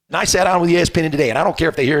 And I sat down with ESPN today, and I don't care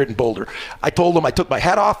if they hear it in Boulder. I told them I took my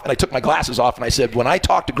hat off and I took my glasses off, and I said, when I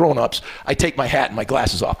talk to grown-ups, I take my hat and my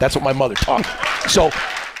glasses off. That's what my mother taught me. So.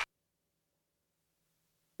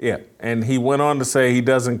 Yeah, and he went on to say he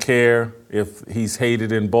doesn't care if he's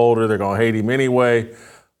hated in Boulder. They're going to hate him anyway.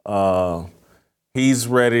 He's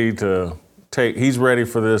ready for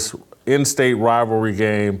this in-state rivalry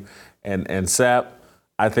game. And Sapp,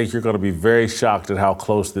 I think you're going to be very shocked at how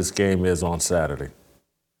close this game is on Saturday.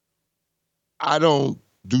 I don't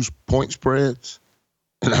do point spreads,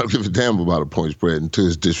 and I don't give a damn about a point spread until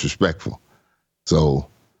it's disrespectful. So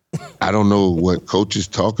I don't know what coach is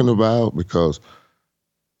talking about, because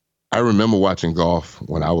I remember watching golf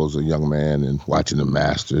when I was a young man and watching the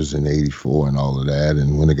Masters in '84 and all of that.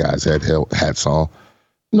 And when the guys had hats on,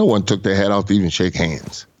 no one took their hat off to even shake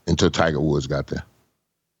hands until Tiger Woods got there.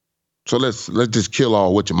 So let's just kill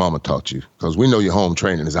all what your mama taught you, because we know your home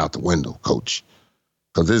training is out the window, coach.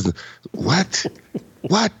 Because there's what?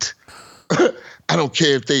 I don't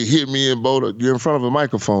care if they hear me in Boulder. You're in front of a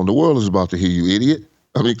microphone. The world is about to hear you, idiot.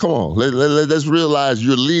 I mean, come on. Let's realize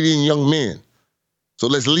you're leading young men. So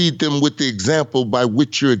let's lead them with the example by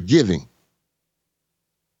which you're giving.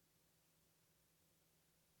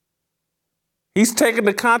 He's taking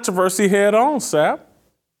the controversy head on, Sapp.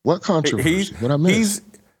 What controversy? What I missed?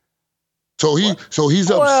 So he's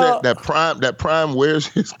upset that Prime wears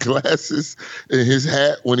his glasses and his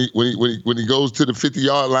hat when he goes to the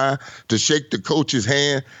 50-yard line to shake the coach's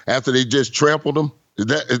hand after they just trampled him. Is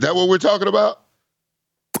that what we're talking about?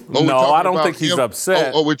 No, I don't think he's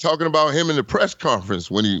upset. We're talking about him in the press conference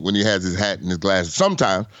when he has his hat and his glasses.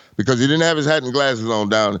 Sometimes, because he didn't have his hat and glasses on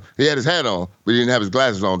down. He had his hat on, but he didn't have his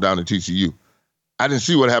glasses on down at TCU. I didn't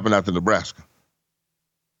see what happened after Nebraska.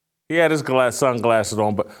 He had his sunglasses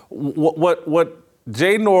on, but what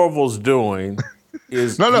Jay Norville's doing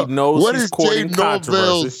is he knows what he's courting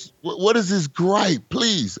controversy. What is his gripe,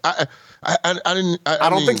 please? I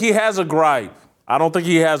don't think he has a gripe.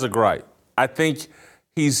 I think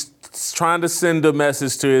he's trying to send a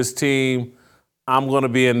message to his team. I'm going to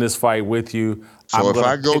be in this fight with you. So if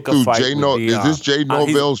I go through Jay Norville, is this Jay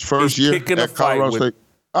Norville's first year at Colorado State?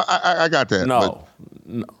 I got that. No.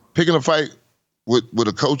 Picking a fight with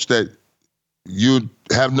a coach that you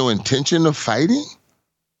have no intention of fighting?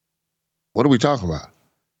 What are we talking about?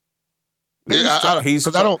 Because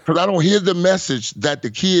I don't hear the message that the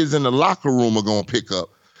kids in the locker room are going to pick up.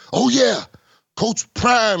 Oh, yeah, Coach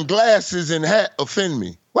Prime glasses and hat offend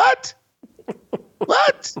me. What?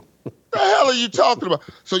 What? The hell are you talking about?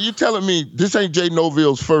 So you telling me this ain't Jay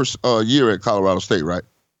Norville's first year at Colorado State, right?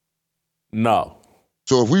 No.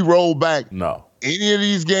 So if we roll back no. any of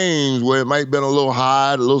these games where it might have been a little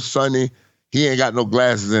hot, a little sunny, he ain't got no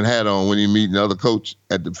glasses and hat on when he meet another coach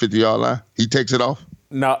at the 50-yard line? He takes it off?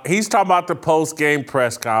 No, he's talking about the post-game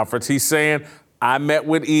press conference. He's saying, I met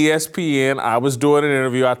with ESPN. I was doing an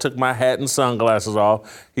interview. I took my hat and sunglasses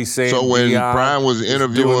off. He's saying so when Brian was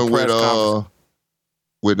interviewing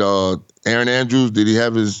with Aaron Andrews, did he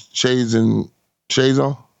have his shades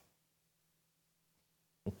on?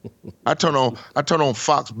 I turn on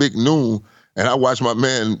Fox Big Noon, and I watch my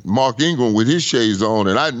man Mark Ingram with his shades on,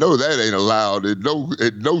 and I know that ain't allowed at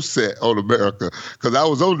no set on America, because I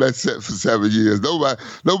was on that set for 7 years.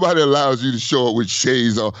 Nobody allows you to show up with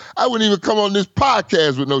shades on. I wouldn't even come on this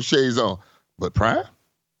podcast with no shades on. But Prime,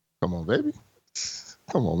 come on, baby.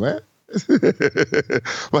 Come on, man.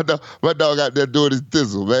 my dog out there doing his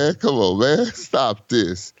thizzle, man. Come on, man. Stop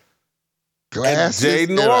this. Glasses Jay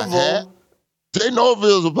Norville. Jay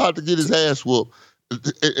Norville's about to get his ass whooped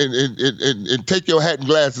and take your hat and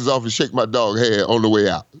glasses off and shake my dog hand on the way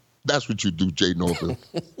out. That's what you do, Jay Norville.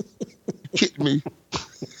 You kidding me?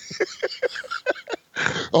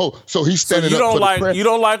 Oh, so he's standing up for the press. You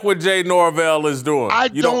don't like what Jay Norville is doing. I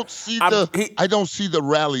don't see the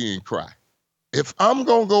rallying cry. If I'm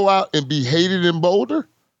going to go out and be hated in Boulder,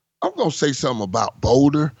 I'm going to say something about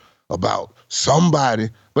Boulder, about somebody,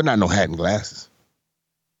 but not no hat and glasses.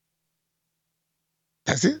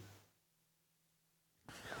 That's it.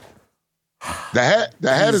 The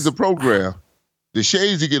hat is the program. The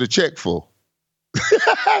shades you get a check for.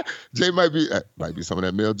 Jay might be some of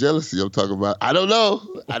that male jealousy I'm talking about. I don't know.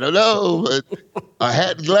 But a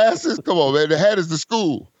hat and glasses? Come on, man. The hat is the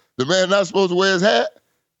school. The man not supposed to wear his hat?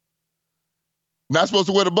 Not supposed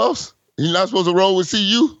to wear the bus? He's not supposed to roll with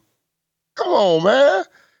CU? Come on, man.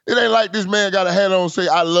 It ain't like this man got a hat on and say,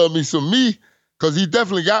 I love me some me, because he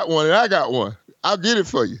definitely got one and I got one. I'll get it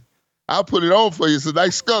for you. I'll put it on for you. It's a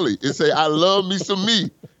nice Scully. It say, I love me some me,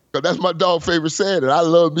 because that's my dog favorite saying, and I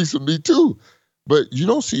love me some me too. But you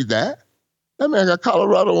don't see that. That man got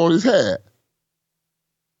Colorado on his hat.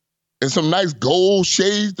 And some nice gold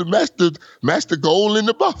shades to match the gold in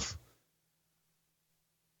the buff.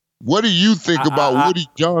 What do you think about Woody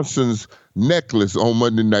Johnson's necklace on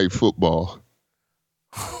Monday Night Football?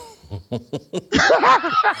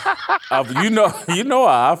 You know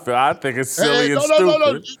how I feel. I think it's silly and stupid.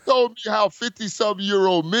 No. You told me how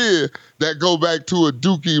 50-something-year-old men that go back to a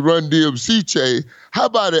Dookie Run DMC chain. How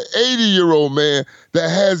about an 80-year-old man that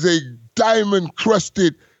has a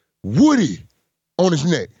diamond-crusted Woody on his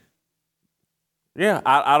neck? Yeah,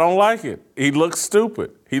 I don't like it. He looks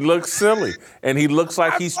stupid. He looks silly. And he looks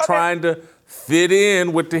like he's trying to fit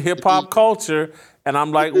in with the hip-hop culture. And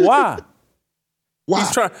I'm like, why? Why?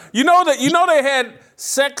 He's trying. You know they had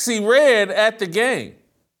Sexy Red at the game.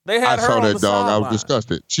 They had her on the sideline. I was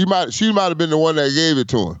disgusted. She might have been the one that gave it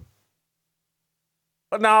to him.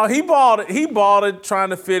 But no, he bought it. He bought it trying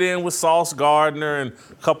to fit in with Sauce Gardner and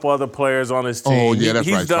a couple other players on his team. Oh, yeah, that's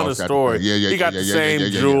right. He's done a story. He got the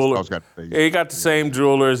same jeweler. He got the same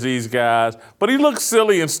jeweler as these guys. But he looks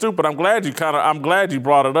silly and stupid. I'm glad you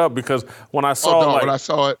brought it up, because when I saw when I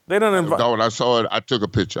saw it, they didn't invite. When I saw it, I took a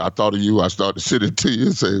picture. I thought of you. I started to send it to you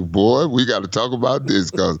and say, boy, we got to talk about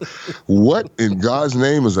this, because what in God's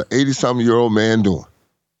name is an 80-something-year-old man doing?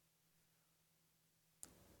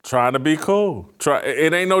 Trying to be cool.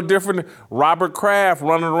 It ain't no different than Robert Kraft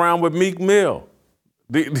running around with Meek Mill.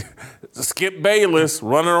 Skip Bayless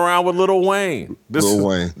running around with Lil Wayne. This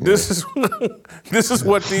is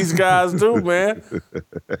what these guys do, man.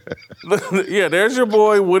 Yeah, there's your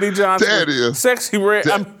boy Woody Johnson. There it is. Sexy Red.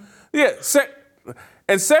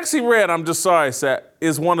 Sexy Red, I'm just sorry, Sapp,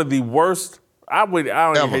 is one of the worst. I don't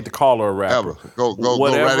even hate to call her a rapper. Ever. Go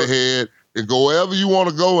right ahead. And go wherever you want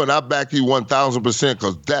to go, and I back you 1,000%,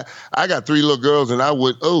 because I got 3 little girls, and I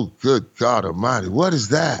would, oh, good God Almighty, what is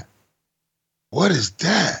that? What is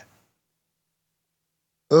that?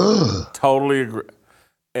 Ugh. Totally agree.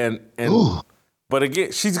 But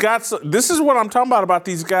again, she's got this is what I'm talking about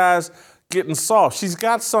these guys getting soft. She's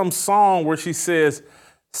got some song where she says,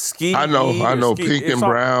 ski. I know, Pink and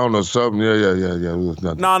Brown or something.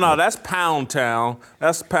 Yeah. No, that's Pound Town.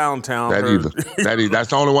 That's Pound Town. That's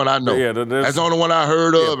the only one I know. Yeah, that's the only one I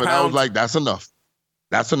heard of, and I was like, that's enough.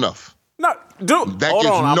 That's enough. No, dude, that hold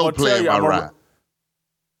gets on. no play in my ride.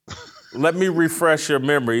 Let me refresh your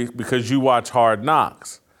memory, because you watch Hard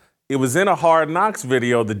Knocks. It was in a Hard Knocks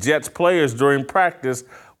video. The Jets players during practice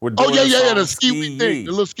were doing the ski-wee thing,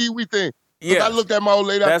 the little ski-wee thing. Yeah, I looked at my old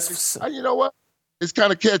lady. You know what? It's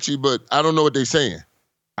kind of catchy, but I don't know what they're saying.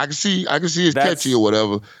 I can see it's catchy or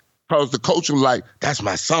whatever, because the coach was like, that's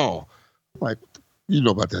my song. I'm like, you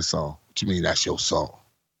know about that song. What you mean that's your song?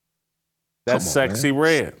 That's Sexy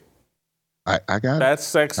Red. I got it. That's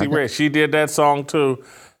Sexy Red. She did that song too.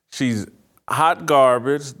 She's hot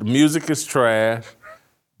garbage. The music is trash,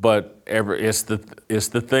 but it's the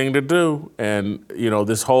thing to do. And,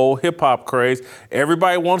 this whole hip-hop craze,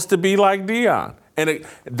 everybody wants to be like Deion. And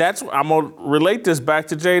I'm going to relate this back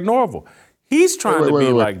to Jay Norville. He's trying to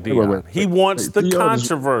be like Deion. He wants the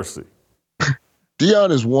controversy.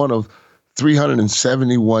 Deion is one of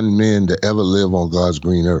 371 men to ever live on God's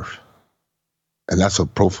green earth. And that's a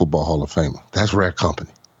Pro Football Hall of Famer. That's rare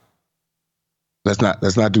company. Let's not do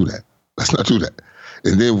that. Let's not do that.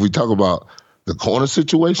 And then if we talk about the corner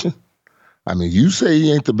situation, I mean, you say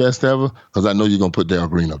he ain't the best ever, because I know you're going to put Darryl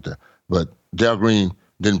Green up there. But Darryl Green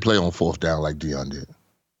didn't play on 4th down like Deion did.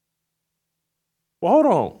 Well, hold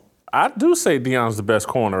on. I do say Deion's the best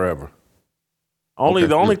corner ever.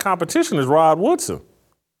 The only competition is Rod Woodson.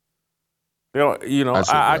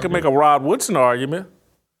 I could make a Rod Woodson argument,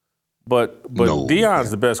 but Deion's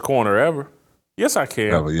the best corner ever. Yes, I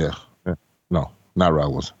can. Ever, yeah. No, not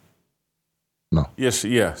Rod Woodson. No. Yes.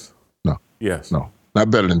 No. Yes. No.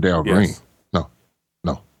 Not better than Darryl Green. No.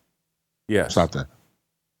 Yes. Stop that.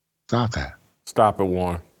 Stop it,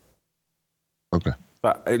 Warren. Okay.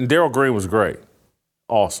 And Darryl Green was great.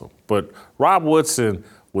 Awesome. But Rod Woodson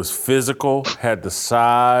was physical, had the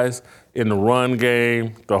size in the run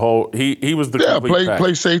game, he was the complete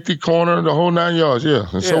play safety, corner, the whole 9 yards, yeah.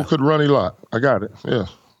 And so could run a lot. I got it. Yeah.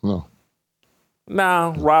 No.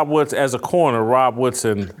 Now, Rob Woodson, as a corner, Rob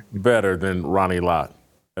Woodson better than Ronnie Lott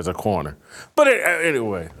as a corner. But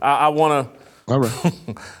anyway, I want to. All right.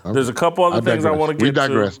 There's a couple other things I want to get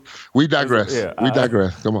to. We digress. We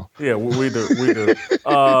digress. Come on. Yeah, we do. We do.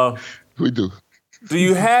 We do. Do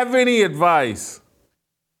you have any advice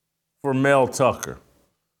for Mel Tucker,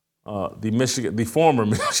 the former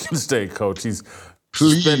Michigan State coach? He's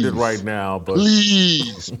suspended right now, but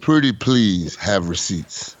please have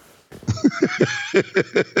receipts.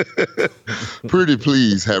 Pretty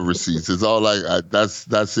please have receipts. It's all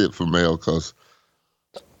that's it for Mel, because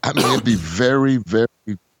I mean it'd be very, very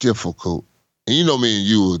difficult. And you know me and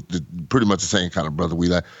you are pretty much the same kind of brother. We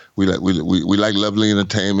like lovely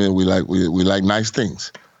entertainment. We like nice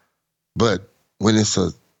things. But when it's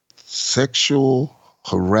a sexual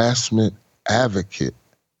harassment advocate,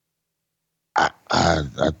 I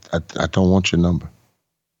don't want your number.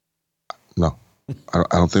 No. I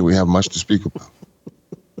don't think we have much to speak about.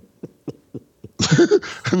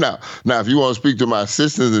 Now, if you want to speak to my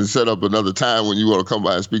assistants and set up another time when you want to come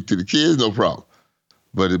by and speak to the kids, no problem.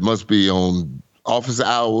 But it must be on office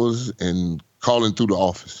hours and calling through the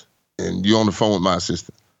office. And you're on the phone with my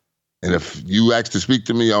assistant. And if you ask to speak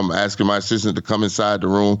to me, I'm asking my assistant to come inside the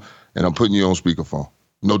room and I'm putting you on speakerphone.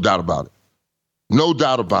 No doubt about it. No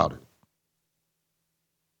doubt about it.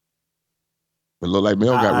 It looked like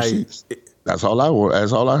Mel got receipts. That's all I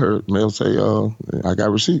heard Mel say, I got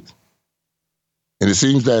receipts. And it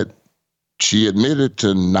seems that she admitted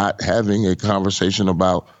to not having a conversation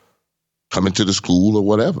about coming to the school or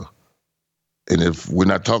whatever. And if we're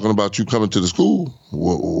not talking about you coming to the school,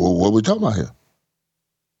 what are we talking about here?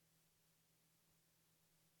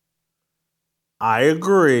 I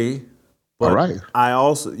agree. But all right. I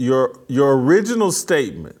also, your original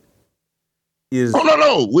statement is... Oh,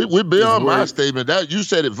 no. We're beyond my statement. That you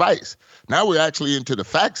said advice. Now we're actually into the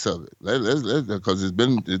facts of it. Let's because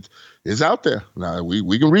it's out there. Now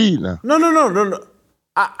we can read now. No.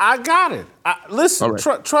 I got it. Listen,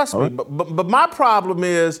 right. Trust me. Right. But my problem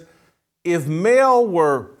is, if Mel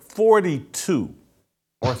were 42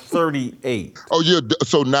 or 38.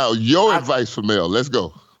 So now your advice for Mel. Let's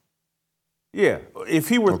go. Yeah. If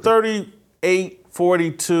he were 38,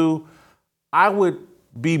 42, I would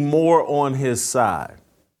be more on his side.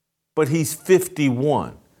 But he's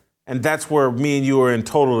 51. And that's where me and you are in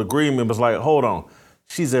total agreement. It was like, hold on.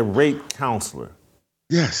 She's a rape counselor.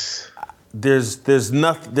 Yes. There's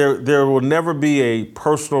nothing, there will never be a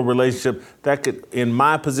personal relationship that could, in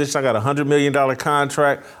my position, I got a $100 million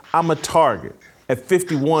contract. I'm a target. At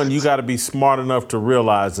 51, you got to be smart enough to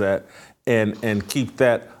realize that and keep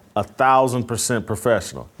that 1,000%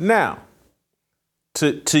 professional. Now,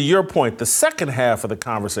 to your point, the second half of the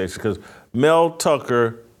conversation, because Mel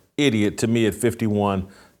Tucker, idiot to me at 51,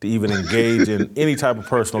 to even engage in any type of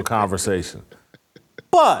personal conversation.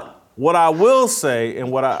 But what I will say,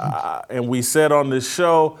 and we said on this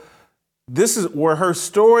show, this is where her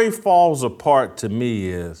story falls apart to me,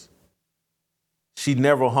 is she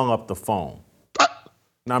never hung up the phone.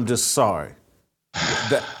 And I'm just sorry.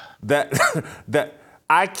 That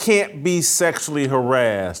I can't be sexually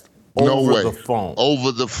harassed over the phone.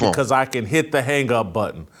 Over the phone. Because I can hit the hang up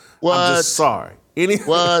button. What? I'm just sorry.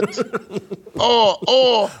 What?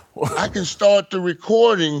 or I can start the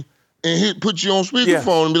recording and put you on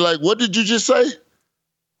speakerphone and be like, what did you just say?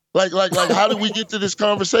 Like, how did we get to this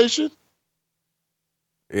conversation?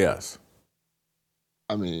 Yes.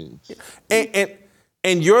 I mean.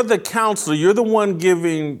 And you're the counselor. You're the one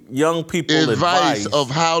giving young people advice of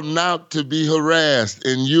how not to be harassed.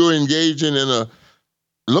 And you're engaging in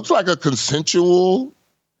looks like a consensual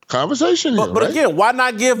conversation here, but right? Again, why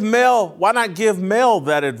not give Mel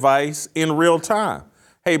that advice in real time?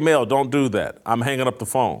 Hey, Mel, don't do that. I'm hanging up the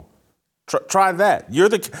phone. Try that.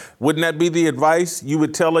 Wouldn't that be the advice you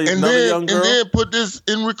would tell another young girl? And then put this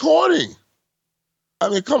in recording. I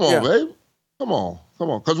mean, come on, babe. Come on.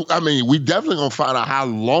 Because, I mean, we definitely going to find out how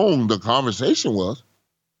long the conversation was.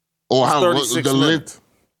 Or how the length.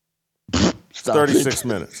 36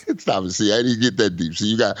 minutes. Stop it. See, I didn't get that deep. So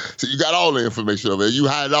you got all the information over there. You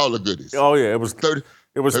hide all the goodies. Oh, yeah. It was 30.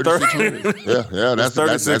 It was 36 minutes. Yeah. That's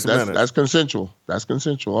 36 minutes. That's consensual. That's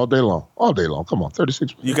consensual all day long. All day long. Come on,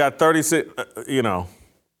 36 minutes. You got 36,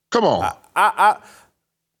 Come on.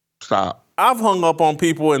 Stop. I've hung up on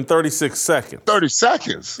people in 36 seconds. 30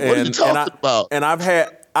 seconds? What are you talking about? And I've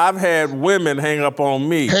had women hang up on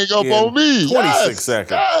me. On me. 26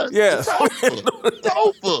 seconds. Yes. It's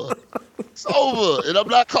over. And I'm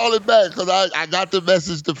not calling back because I got the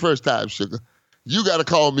message the first time, sugar. You got to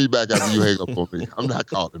call me back after you hang up on me. I'm not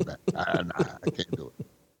calling back. I can't do it.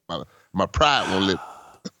 My pride won't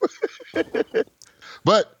let me.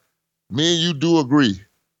 But Me and you do agree.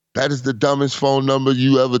 That is the dumbest phone number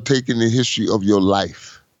you ever taken in the history of your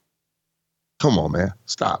life. Come on, man.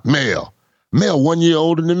 Stop. Mel 1 year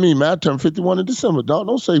older than me, man. I turned 51 in December, dog.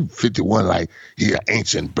 Don't say 51 like he an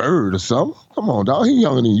ancient bird or something. Come on, dog. He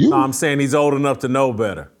younger than you. No, I'm saying he's old enough to know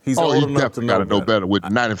better. He's old enough to know better with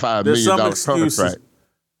 $95 million contract.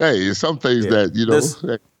 Hey, there's some things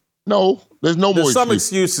that, no, there's no more excuses. There's some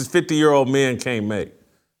excuses 50-year-old men can't make.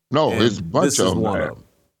 No, it's a bunch of them. One of them.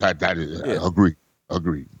 That is,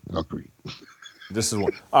 Agreed. This is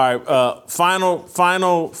one. All right, final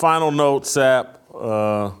note,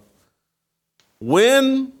 Sapp.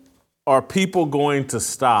 When are people going to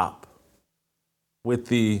stop with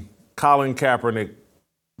the Colin Kaepernick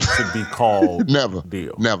should be called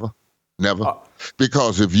deal? Never.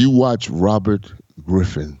 Because if you watch Robert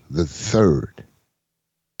Griffin III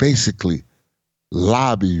basically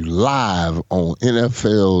lobby live on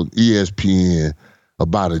NFL ESPN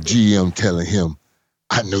about a GM telling him,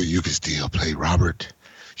 I know you can still play, Robert.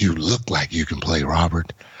 You look like you can play,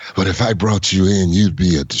 Robert. But if I brought you in, you'd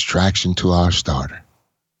be a distraction to our starter.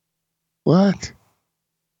 What?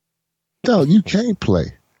 No, you can't play.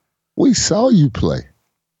 We saw you play.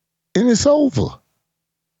 And it's over.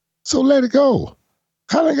 So let it go.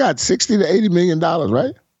 Colin got $60 to $80 million,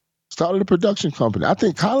 right? Started a production company. I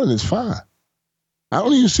think Colin is fine. I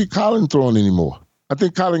don't even see Colin throwing anymore. I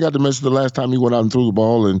think Colin got the message the last time he went out and threw the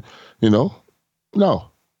ball and,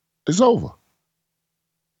 no, it's over.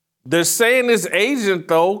 They're saying his agent,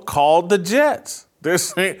 though, called the Jets.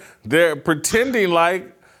 They're pretending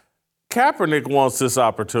like Kaepernick wants this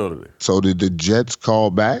opportunity. So did the Jets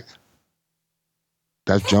call back?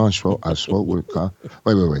 That's John Schwartz. I spoke with Colin.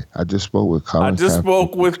 Wait. I just spoke with Colin.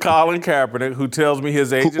 Spoke with Colin Kaepernick, who tells me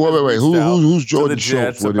his agent. Wait. Who's Jordan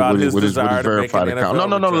Schultz with his verified account?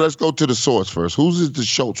 No. Let's go to the source first. Who's the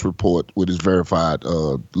Schultz report with his verified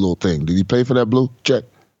little thing? Did he play for that blue check?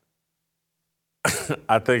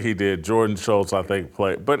 I think he did. Jordan Schultz, I think,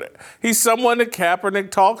 played. But he's someone that Kaepernick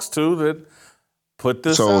talks to that put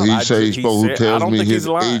this so out. Who tells me his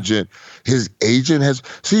agent has.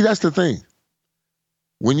 See, that's the thing.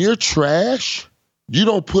 When you're trash, you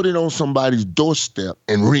don't put it on somebody's doorstep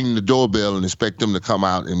and ring the doorbell and expect them to come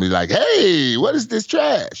out and be like, hey, what is this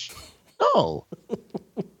trash? No.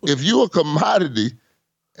 If you're a commodity,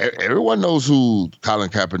 everyone knows who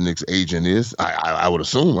Colin Kaepernick's agent is, I would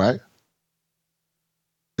assume, right?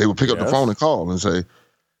 They would pick up the phone and call and say,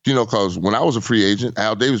 because when I was a free agent,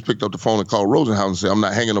 Al Davis picked up the phone and called Rosenhaus and said, I'm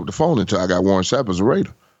not hanging up the phone until I got Warren Sapp as a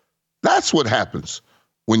Raider. That's what happens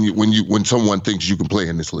when someone thinks you can play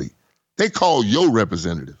in this league. They call your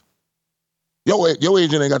representative. Your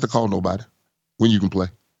agent ain't got to call nobody when you can play,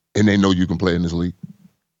 and they know you can play in this league.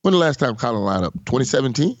 When the last time Colin lined up?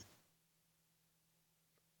 2017?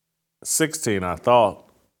 16, I thought.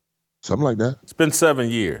 Something like that. It's been 7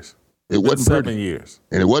 years. It wasn't 7 years.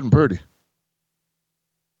 And it wasn't pretty.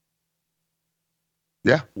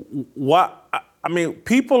 Yeah. Why? I mean,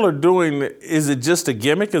 people are doing. Is it just a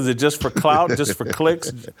gimmick? Is it just for clout? Just for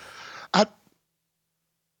clicks? I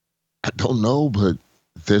don't know, but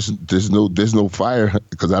there's no fire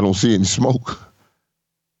because I don't see any smoke.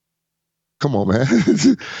 Come on, man.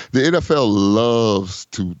 The NFL loves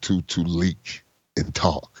to leak and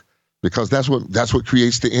talk because that's what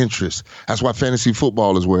creates the interest. That's why fantasy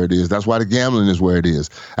football is where it is. That's why the gambling is where it is.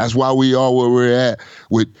 That's why we are where we're at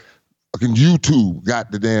with. Fucking YouTube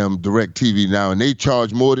got the damn DirecTV now, and they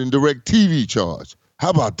charge more than DirecTV charge. How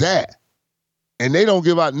about that? And they don't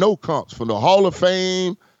give out no comps from the Hall of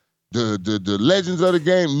Fame, the legends of the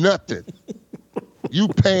game, nothing. You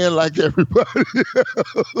paying like everybody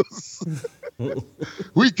else.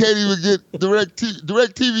 We can't even get DirecTV.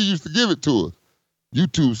 DirecTV used to give it to us.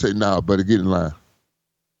 YouTube say, nah, better get in line.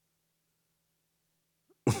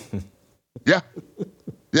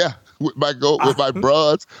 Yeah. With my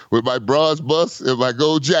bras bus and my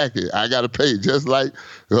gold jacket, I gotta pay just like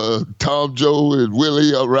Tom, Joe, and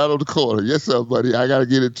Willie right on the corner. Yes, sir, buddy. I gotta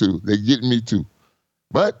get it too. They getting me too.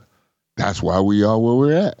 But that's why we are where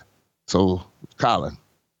we're at. So, Colin,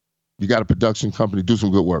 you got a production company. Do some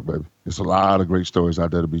good work, baby. There's a lot of great stories out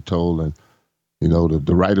there to be told, and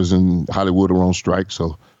the writers in Hollywood are on strike.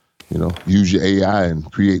 So, use your AI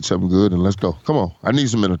and create something good, and let's go. Come on, I need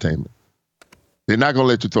some entertainment. They're not going to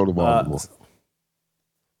let you throw the ball anymore.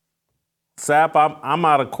 Sapp, I'm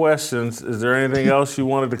out of questions. Is there anything else you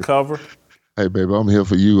wanted to cover? Hey, baby, I'm here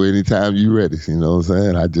for you anytime you're ready. You know what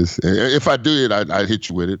I'm saying? If I do it, I hit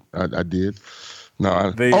you with it. I did. No,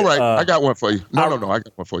 all right, I got one for you. No, I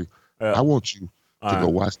got one for you. I want you to go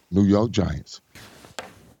watch New York Giants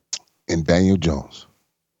and Daniel Jones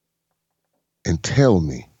and tell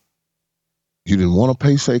me You didn't want to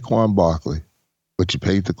pay Saquon Barkley, but you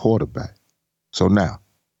paid the quarterback. So now,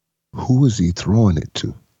 who is he throwing it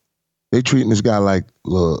to? They treating this guy like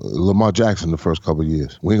Lamar Jackson the first couple of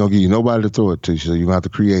years. We ain't going to give you nobody to throw it to, so you're going to have to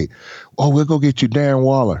create. Oh, we'll go get you Darren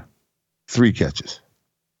Waller. 3 catches.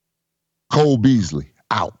 Cole Beasley,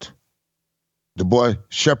 out. The boy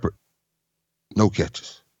Shepard, no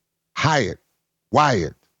catches. Hyatt,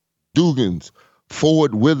 Wyatt, Dugans,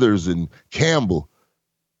 Ford, Withers, and Campbell.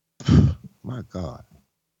 My God.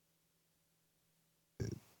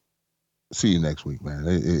 See you next week, man.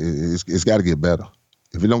 It's got to get better.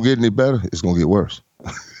 If it don't get any better, it's going to get worse.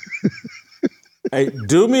 Hey,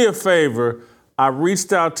 do me a favor. I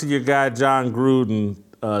reached out to your guy, John Gruden,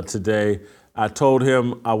 today. I told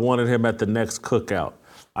him I wanted him at the next cookout.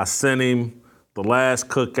 I sent him the last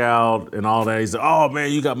cookout and all that. He said, oh,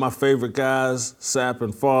 man, you got my favorite guys, Sapp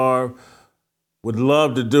and Favre. Would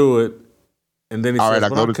love to do it. And then he all says,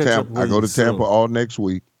 right, I go to Tampa all next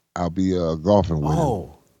week. I'll be golfing with him.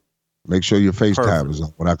 Make sure your FaceTime is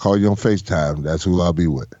on. When I call you on FaceTime, that's who I'll be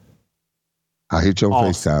with. I'll hit you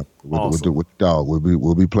on FaceTime with the dog.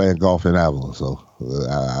 We'll be playing golf in Avalon. So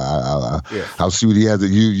I'll see what he has.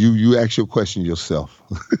 You ask your question yourself.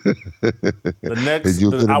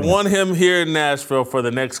 I want him here in Nashville for the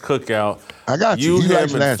next cookout. I got you. He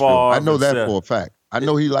likes Nashville. I know that for a fact. I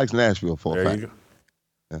know he likes Nashville for a fact.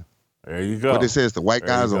 There you go. What they say is the white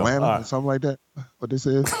guys Atlanta or something like that? What they say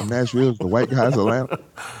is Nashville is the white guys Atlanta?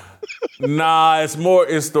 Nah, it's more.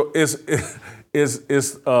 It's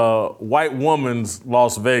white woman's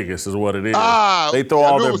Las Vegas is what it is. They throw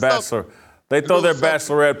all their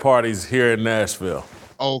bachelorette parties here in Nashville.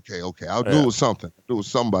 Okay. I'll do it with something. Do it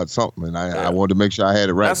something about something, and I wanted to make sure I had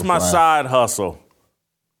it right. That's my side hustle.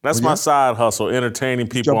 That's my side hustle, entertaining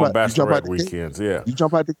people on bachelorette weekends. Yeah. You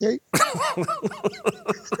jump out the gate?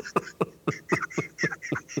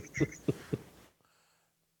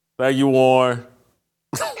 Thank you, Warren.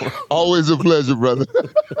 Always a pleasure, brother.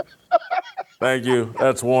 Thank you.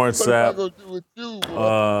 That's Warren Sapp. What am I going to do with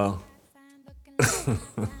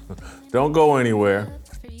you, Don't go anywhere.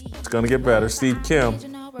 It's going to get better. Steve Kim,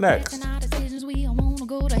 next.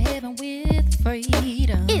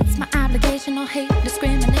 It's my obligation, no hate,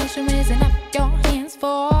 discrimination, raising up your hands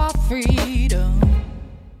for freedom.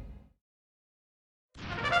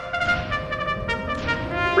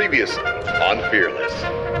 Previously on Fearless.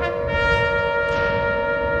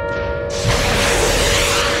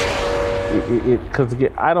 Because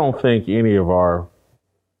I don't think any of our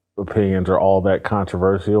opinions are all that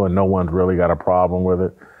controversial, and no one's really got a problem with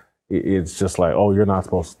it. It's just like, oh, you're not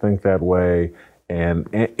supposed to think that way,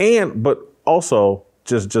 but also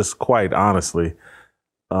just quite honestly,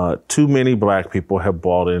 too many black people have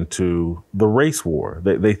bought into the race war.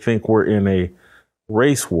 They think we're in a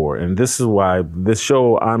race war, and this is why this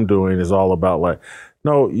show I'm doing is all about like,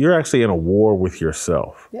 no, you're actually in a war with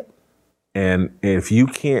yourself. Yep. And if you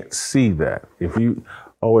can't see that,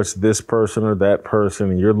 it's this person or that person,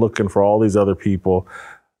 and you're looking for all these other people,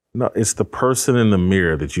 no, it's the person in the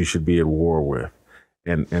mirror that you should be at war with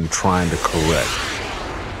and trying to correct.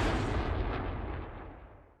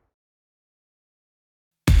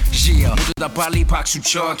 모두 다 빨리 박수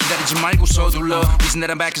쳐 기다리지 말고 서둘러 Reason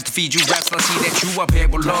that I'm back is to feed you raps. I see that you are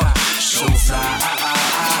배불러 So fly.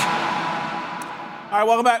 All right,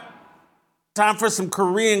 welcome back. Time for some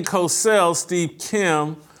Korean Cosell. Steve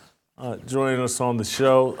Kim joining us on the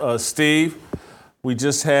show. Steve, we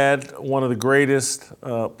just had one of the greatest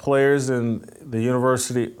players in the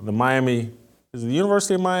University of Miami. Is it the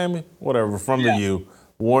University of Miami? Whatever, from the U,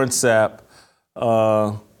 Warren Sapp.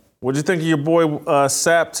 What'd you think of your boy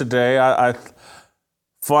Sapp today?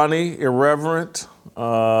 Funny, irreverent,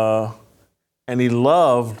 and he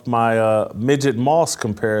loved my Midget Moss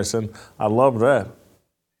comparison. I love that.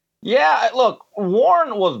 Yeah, look,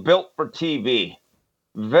 Warren was built for TV.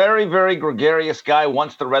 Very, very gregarious guy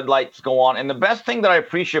once the red lights go on. And the best thing that I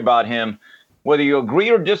appreciate about him, whether you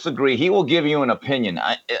agree or disagree, he will give you an opinion.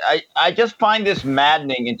 I just find this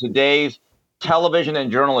maddening in today's television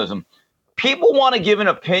and journalism. People want to give an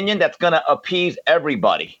opinion that's going to appease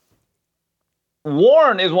everybody.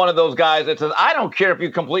 Warren is one of those guys that says, I don't care if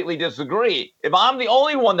you completely disagree. If I'm the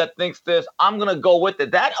only one that thinks this, I'm going to go with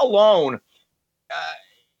it. That alone,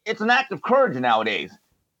 it's an act of courage nowadays.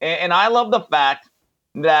 And I love the fact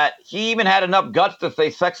that he even had enough guts to say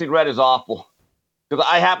Sexy Red is awful. Because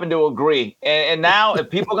I happen to agree. And now if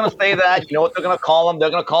people are going to say that, you know what they're going to call him? They're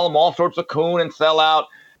going to call him all sorts of coon and sellout.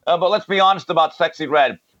 But let's be honest about Sexy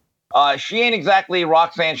Red. She ain't exactly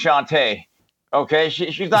Roxanne Shante, okay?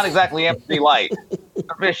 She's not exactly MC Light.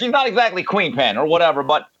 She's not exactly Queen Pen or whatever.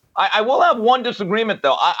 But I will have one disagreement,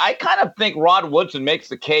 though. I kind of think Rod Woodson makes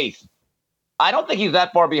the case. I don't think he's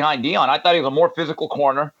that far behind Deion. I thought he was a more physical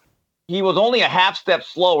corner. He was only a half step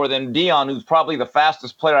slower than Deion, who's probably the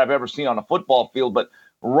fastest player I've ever seen on a football field. But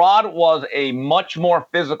Rod was a much more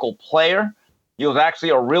physical player. He was actually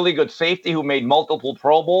a really good safety who made multiple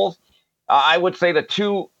Pro Bowls. I would say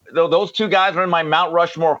those two guys are in my Mount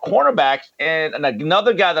Rushmore cornerbacks. And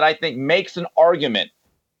another guy that I think makes an argument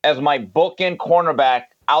as my bookend cornerback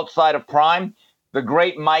outside of prime, the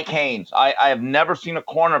great Mike Haynes. I have never seen a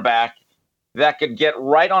cornerback that could get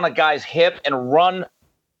right on a guy's hip and run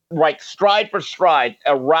right stride for stride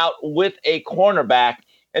a route with a cornerback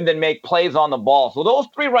and then make plays on the ball. So those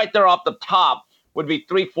three right there off the top would be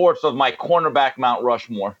 3/4 of my cornerback Mount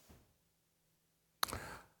Rushmore.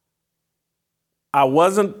 I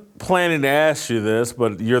wasn't planning to ask you this,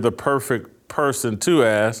 but you're the perfect person to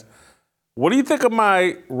ask. What do you think of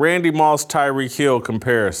my Randy Moss, Tyreek Hill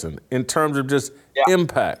comparison in terms of just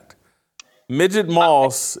impact? Midget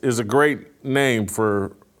Moss is a great name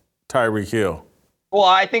for Tyreek Hill. Well,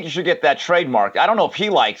 I think you should get that trademark. I don't know if he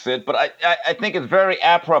likes it, but I think it's very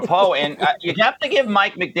apropos. And you have to give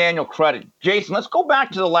Mike McDaniel credit. Jason, let's go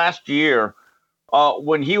back to the last year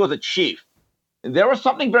when he was a Chief. There was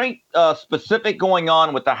something very specific going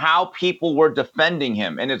on with how people were defending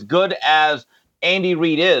him. And as good as Andy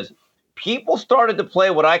Reid is, people started to play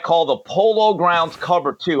what I call the polo grounds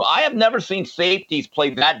cover two. I have never seen safeties play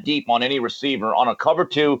that deep on any receiver on a cover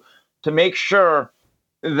two to make sure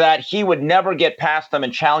that he would never get past them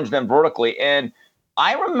and challenge them vertically. And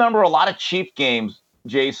I remember a lot of Chief games,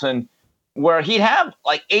 Jason, where he'd have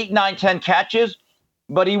like 8, 9, 10 catches,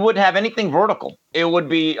 but he wouldn't have anything vertical. It would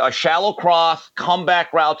be a shallow cross,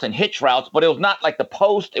 comeback routes, and hitch routes, but it was not like the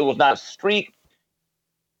post. It was not a streak.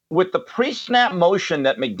 With the pre-snap motion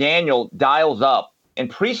that McDaniel dials up,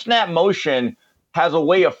 and pre-snap motion has a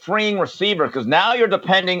way of freeing receiver because now you're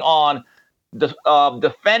depending on the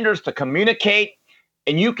defenders to communicate,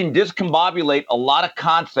 and you can discombobulate a lot of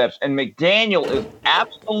concepts. And McDaniel is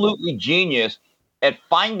absolutely genius at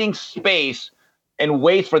finding space and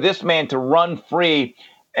ways for this man to run free.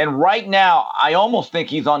 And right now, I almost think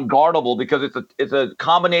he's unguardable because it's a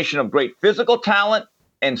combination of great physical talent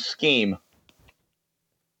and scheme.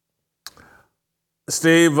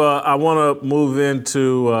 Steve, I want to move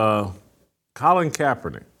into Colin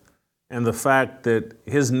Kaepernick and the fact that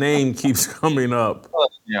his name keeps coming up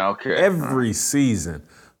every season.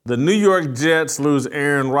 The New York Jets lose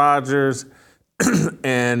Aaron Rodgers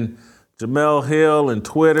and Jamel Hill and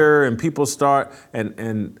Twitter, and people start,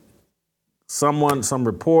 and some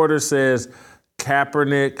reporter says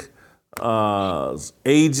Kaepernick's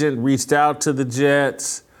agent reached out to the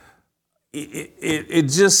Jets. It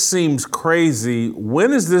just seems crazy.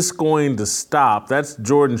 When is this going to stop? That's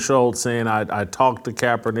Jordan Schultz saying, I talked to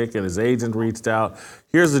Kaepernick and his agent reached out.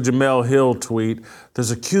 Here's a Jamel Hill tweet.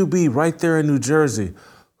 There's a QB right there in New Jersey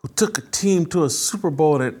who took a team to a Super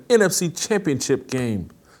Bowl and an NFC Championship game.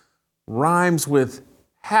 Rhymes with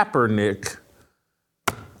Kaepernick.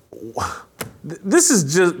 This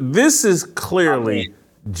is clearly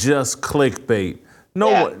just clickbait.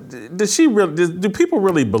 Do people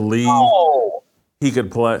really believe he could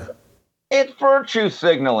play? It's virtue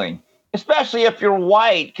signaling, especially if you're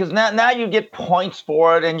white, because now you get points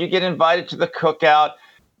for it and you get invited to the cookout.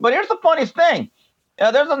 But here's the funniest thing.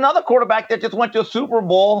 There's another quarterback that just went to a Super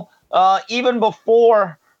Bowl even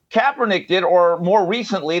before Kaepernick did, or more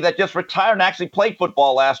recently, that just retired and actually played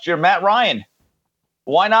football last year, Matt Ryan.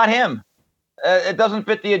 Why not him? It doesn't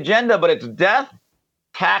fit the agenda, but it's death,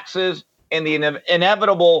 taxes, and the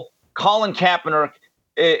inevitable Colin Kaepernick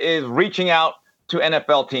is reaching out to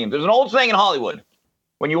NFL teams. There's an old saying in Hollywood,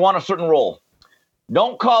 when you want a certain role,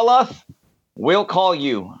 don't call us, we'll call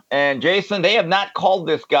you. And Jason, they have not called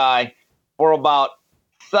this guy for about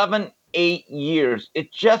 7, 8 years.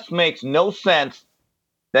 It just makes no sense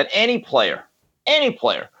that any player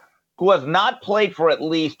who has not played for at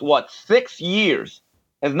least, 6 years,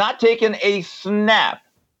 has not taken a snap,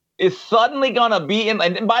 is suddenly going to be in,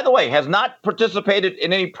 and by the way, has not participated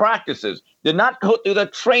in any practices, did not go through the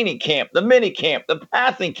training camp, the mini camp, the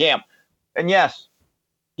passing camp. And yes,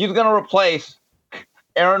 he's going to replace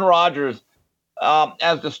Aaron Rodgers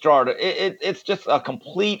as the starter. It's just a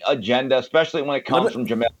complete agenda, especially when it comes from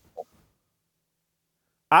Jamel.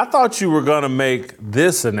 I thought you were going to make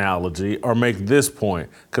this analogy or make this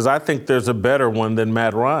point, because I think there's a better one than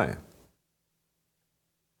Matt Ryan.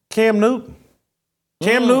 Cam Newton.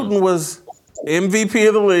 Cam Newton was MVP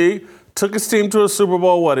of the league, took his team to a Super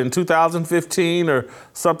Bowl, in 2015 or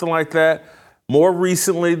something like that, more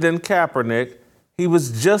recently than Kaepernick.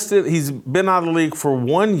 He's been out of the league for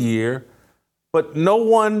 1 year, but no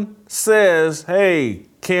one says, hey,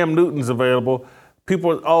 Cam Newton's available.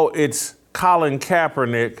 People, it's Colin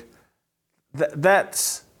Kaepernick,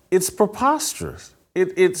 it's preposterous.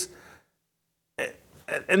 And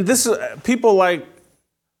this is, people like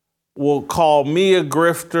will call me a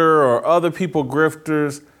grifter or other people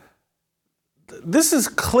grifters. This is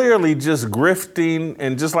clearly just grifting,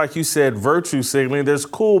 and just like you said, virtue signaling. There's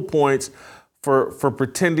cool points for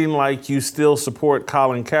pretending like you still support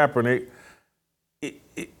Colin Kaepernick.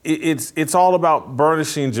 It's all about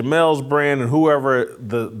burnishing Jamel's brand, and whoever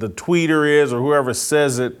the tweeter is or whoever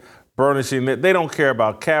says it, burnishing it. They don't care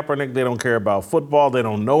about Kaepernick. They don't care about football. They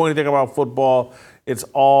don't know anything about football. It's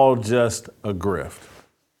all just a grift.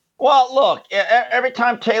 Well, look, every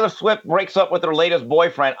time Taylor Swift breaks up with her latest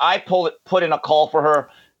boyfriend, I put in a call for her.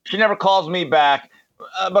 She never calls me back.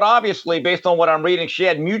 But obviously, based on what I'm reading, she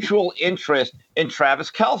had mutual interest in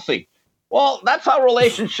Travis Kelce. Well, that's how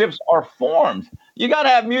relationships are formed. You got to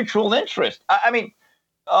have mutual interest. I mean,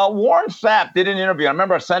 Warren Sapp did an interview. I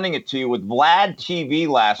remember sending it to you with Vlad TV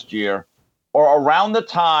last year, or around the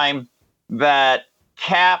time that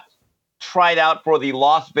Cap tried out for the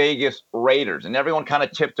Las Vegas Raiders, and everyone kind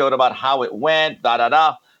of tiptoed about how it went,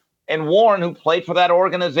 And Warren, who played for that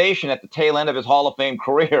organization at the tail end of his Hall of Fame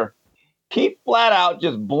career, he flat out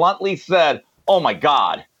just bluntly said, "Oh my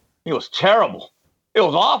God, it was terrible. It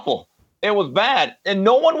was awful. It was bad." And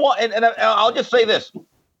no one and I'll just say this.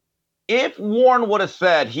 If Warren would have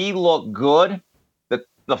said he looked good, that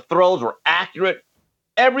the throws were accurate,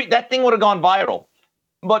 that thing would have gone viral.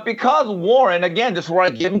 But because Warren, again, this is where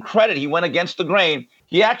I give him credit, he went against the grain.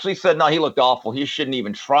 He actually said, no, he looked awful. He shouldn't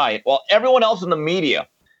even try it. Well, everyone else in the media,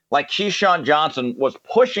 like Keyshawn Johnson, was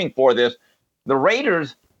pushing for this. The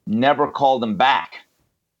Raiders never called him back.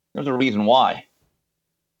 There's a reason why.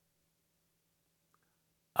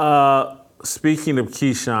 Speaking of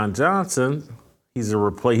Keyshawn Johnson, he's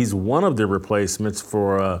one of the replacements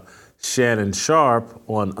for Shannon Sharpe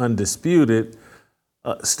on Undisputed.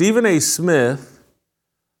 Stephen A. Smith,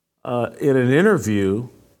 in an interview,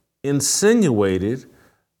 insinuated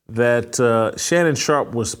that Shannon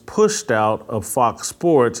Sharpe was pushed out of Fox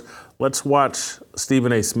Sports. Let's watch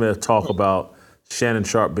Stephen A. Smith talk about Shannon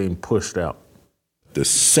Sharpe being pushed out. The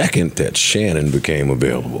second that Shannon became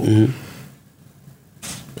available,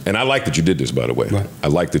 and I like that you did this, by the way. Right. I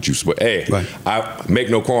like that you I make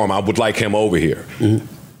no qualm. I would like him over here.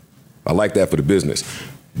 I like that for the business.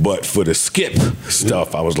 But for the skip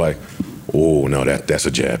stuff, I was like, oh, no, that's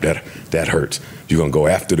a jab. That hurts. You're going to go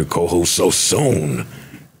after the co-host so soon.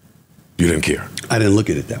 You didn't care. I didn't look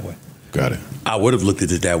at it that way. Got it. I would have looked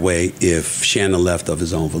at it that way if Shannon left of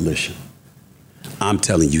his own volition. I'm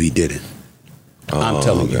telling you he didn't. I'm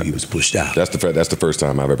telling you he was pushed out. That's the first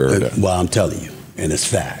time I've ever heard that. Well, I'm telling you, and it's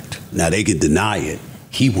fact. Now, they can deny it.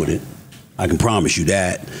 He wouldn't. I can promise you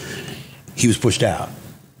that. He was pushed out.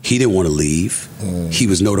 He didn't want to leave. He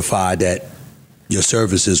was notified that your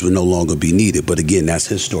services would no longer be needed. But again, that's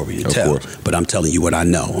his story to tell. Course. But I'm telling you what I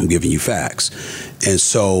know. I'm giving you facts. And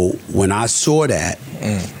so when I saw that,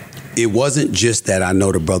 it wasn't just that I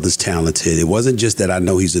know the brother's talented. It wasn't just that I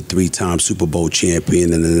know he's a 3-time Super Bowl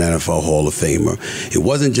champion and an NFL Hall of Famer. It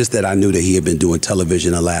wasn't just that I knew that he had been doing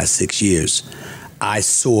television the last 6 years. I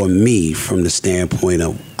saw me from the standpoint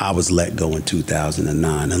of I was let go in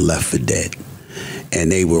 2009 and left for dead. And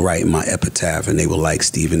they were writing my epitaph, and they were like,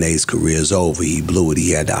 Stephen A's career's over. He blew it.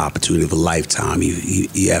 He had the opportunity of a lifetime. He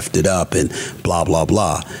effed it up and blah, blah,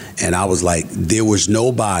 blah. And I was like, there was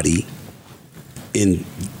nobody in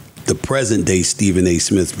the present day Stephen A.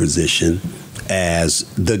 Smith position as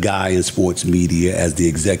the guy in sports media, as the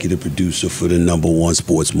executive producer for the #1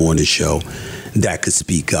 sports morning show that could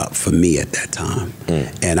speak up for me at that time.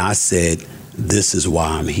 And I said, this is why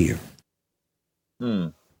I'm here.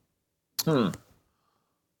 I'm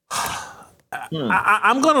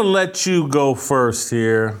going to let you go first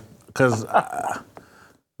here because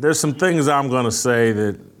there's some things I'm going to say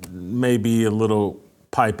that may be a little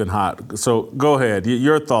piping hot. So go ahead.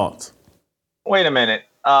 Your thoughts. Wait a minute.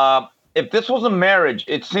 If this was a marriage,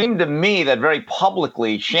 it seemed to me that very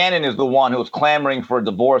publicly Shannon is the one who was clamoring for a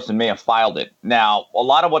divorce and may have filed it. Now, a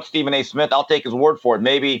lot of what Stephen A. Smith, I'll take his word for it.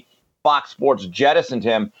 Maybe Fox Sports jettisoned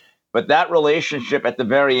him, but that relationship at the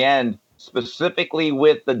very end, specifically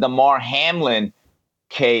with the Damar Hamlin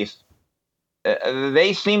case,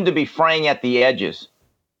 they seem to be fraying at the edges.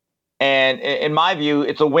 And in my view,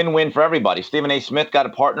 it's a win-win for everybody. Stephen A. Smith got a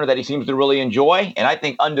partner that he seems to really enjoy. And I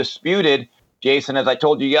think Undisputed, Jason, as I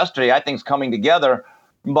told you yesterday, I think is coming together.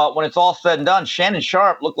 But when it's all said and done, Shannon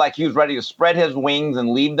Sharpe looked like he was ready to spread his wings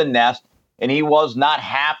and leave the nest. And he was not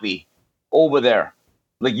happy over there.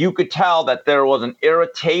 Like, you could tell that there was an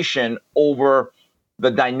irritation over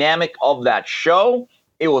the dynamic of that show.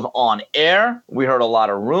 It was on air. We heard a lot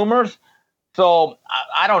of rumors. So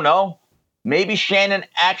I don't know. Maybe Shannon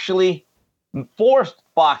actually forced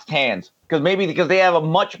Fox's hands because they have a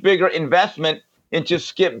much bigger investment into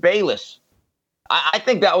Skip Bayless. I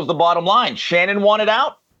think that was the bottom line. Shannon wanted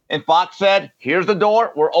out, and Fox said, "Here's the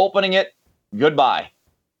door. We're opening it. Goodbye."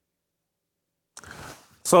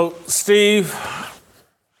 So, Steve,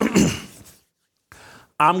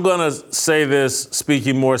 I'm going to say this,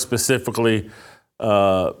 speaking more specifically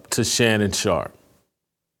to Shannon Sharpe.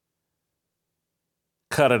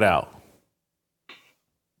 Cut it out.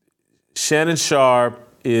 Shannon Sharpe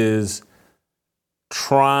is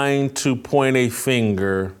trying to point a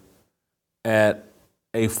finger at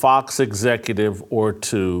a Fox executive or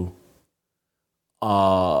two,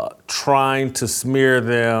 trying to smear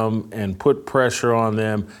them and put pressure on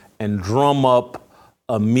them and drum up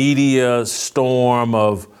a media storm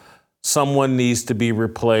of someone needs to be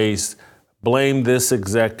replaced, blame this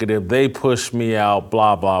executive, they pushed me out,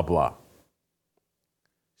 blah, blah, blah.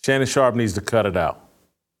 Shannon Sharpe needs to cut it out.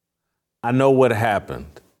 I know what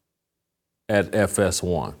happened at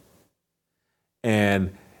FS1.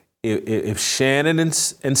 And if Shannon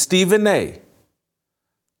and Stephen A.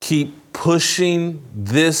 keep pushing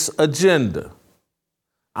this agenda,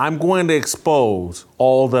 I'm going to expose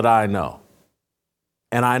all that I know.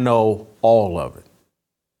 And I know all of it.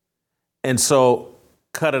 And so,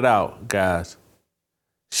 cut it out, guys.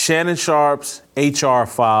 Shannon Sharpe's HR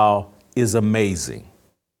file is amazing.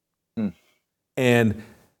 And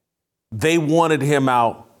they wanted him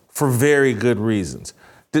out for very good reasons.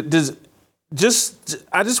 I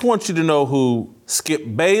just want you to know who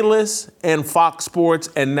Skip Bayless and Fox Sports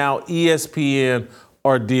and now ESPN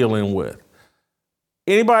are dealing with.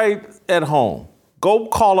 Anybody at home, go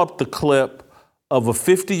call up the clip of a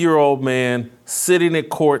 50-year-old man sitting at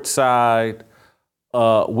courtside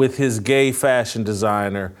with his gay fashion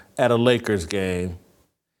designer at a Lakers game,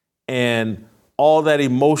 and all that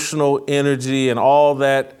emotional energy and all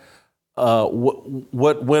that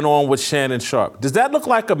what went on with Shannon Sharpe. Does that look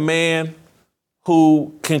like a man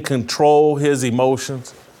who can control his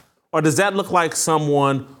emotions? Or does that look like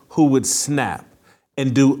someone who would snap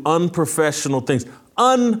and do unprofessional things,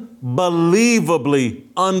 unbelievably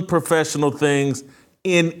unprofessional things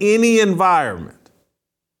in any environment?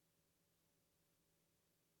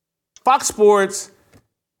 Fox Sports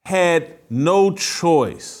had no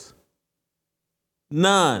choice.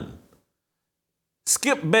 None.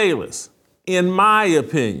 Skip Bayless, in my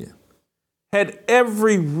opinion, had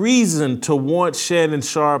every reason to want Shannon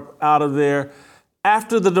Sharpe out of there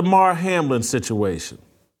after the Damar Hamlin situation.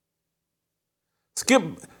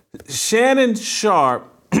 Shannon Sharpe,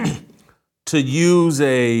 to use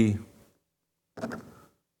a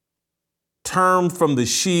term from the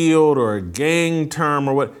Shield or a gang term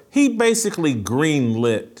or what, he basically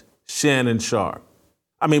greenlit Shannon Sharpe.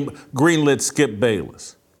 Greenlit Skip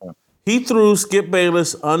Bayless. He threw Skip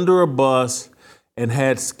Bayless under a bus and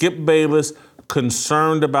had Skip Bayless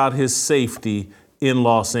concerned about his safety in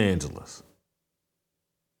Los Angeles.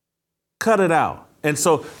 Cut it out. And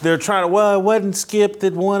so they're trying to, it wasn't Skip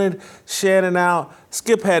that wanted Shannon out.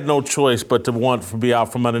 Skip had no choice but to want to be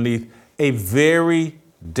out from underneath a very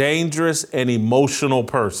dangerous and emotional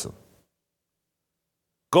person.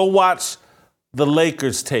 Go watch the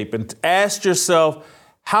Lakers tape and ask yourself,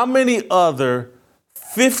 how many other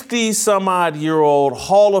 50-some-odd-year-old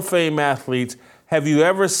Hall of Fame athletes have you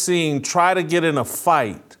ever seen try to get in a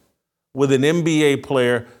fight with an NBA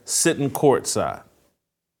player sitting courtside?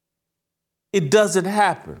 It doesn't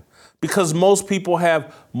happen because most people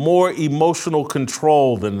have more emotional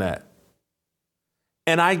control than that.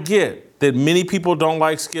 And I get that many people don't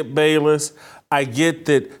like Skip Bayless. I get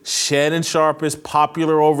that Shannon Sharpe is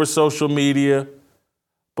popular over social media,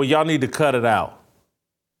 but y'all need to cut it out.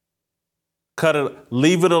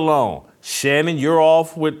 Leave it alone. Shannon, you're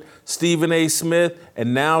off with Stephen A. Smith,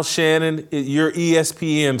 and now Shannon, you're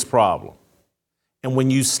ESPN's problem. And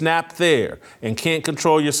when you snap there and can't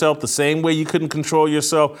control yourself the same way you couldn't control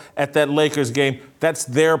yourself at that Lakers game, that's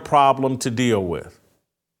their problem to deal with.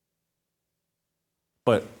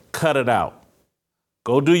 But cut it out.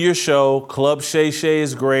 Go do your show. Club Shay Shay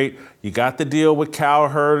is great. You got the deal with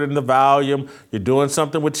Cowherd and the Volume. You're doing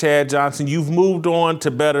something with Chad Johnson. You've moved on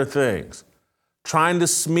to better things. Trying to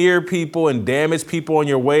smear people and damage people on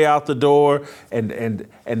your way out the door and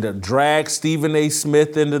to drag Stephen A.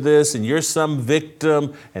 Smith into this, and you're some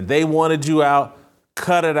victim and they wanted you out.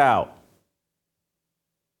 Cut it out.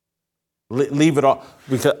 Leave it all,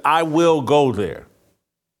 because I will go there.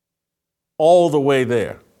 All the way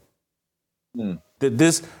there.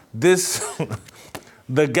 This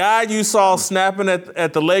the guy you saw snapping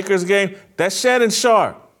at the Lakers game, that's Shannon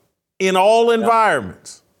Sharpe in all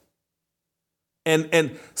environments.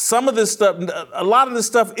 And some of this stuff, a lot of this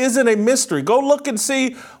stuff isn't a mystery. Go look and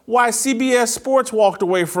see why CBS Sports walked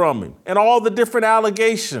away from him and all the different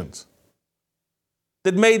allegations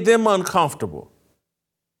that made them uncomfortable.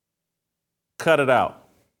 Cut it out.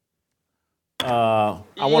 I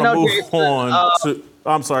want to move on to.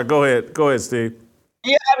 I'm sorry. Go ahead. Go ahead, Steve.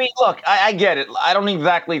 Yeah, I mean, look, I get it. I don't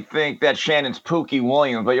exactly think that Shannon's Pookie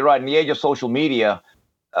Williams, but you're right. In the age of social media,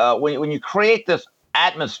 when you create this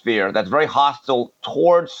atmosphere that's very hostile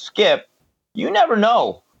towards Skip, you never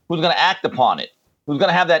know who's going to act upon it, who's going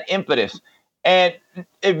to have that impetus. And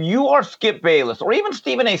if you are Skip Bayless or even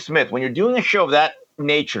Stephen A. Smith, when you're doing a show of that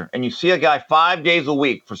nature and you see a guy 5 days a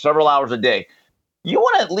week for several hours a day, you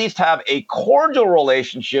want to at least have a cordial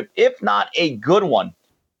relationship, if not a good one.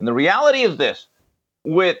 And the reality is this.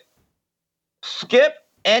 With Skip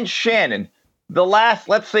and Shannon, the last,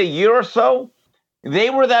 let's say, year or so, they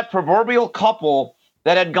were that proverbial couple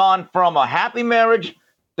that had gone from a happy marriage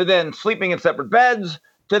to then sleeping in separate beds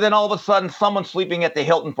to then all of a sudden someone sleeping at the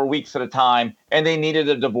Hilton for weeks at a time, and they needed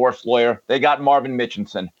a divorce lawyer. They got Marvin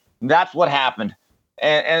Mitchinson. That's what happened.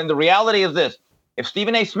 And the reality is this. If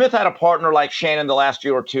Stephen A. Smith had a partner like Shannon the last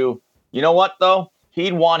year or two, you know what, though?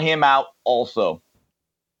 He'd want him out also.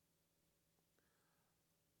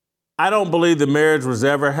 I don't believe the marriage was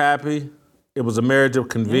ever happy. It was a marriage of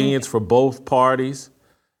convenience for both parties.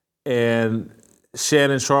 And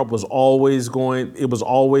Shannon Sharpe was always going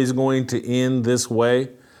to end this way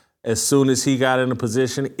as soon as he got in a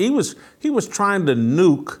position. He was trying to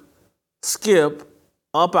nuke Skip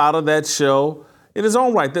up out of that show in his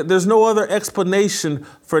own right. There's no other explanation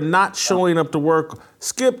for not showing up to work.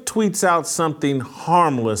 Skip tweets out something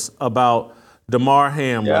harmless about Damar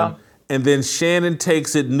Hamlin. Yeah. And then Shannon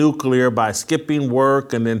takes it nuclear by skipping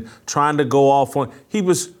work and then trying to go off on. He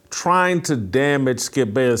was trying to damage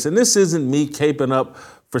Skip Bayless. And this isn't me caping up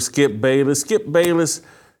for Skip Bayless. Skip Bayless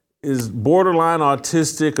is borderline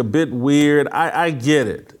autistic, a bit weird. I get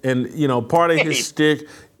it. And, you know, part of his shtick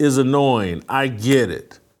is annoying. I get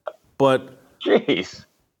it. But jeez.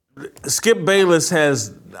 Skip Bayless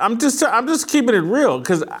has, I'm just keeping it real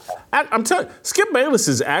because I'm telling you, Skip Bayless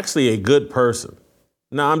is actually a good person.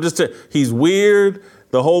 No, he's weird.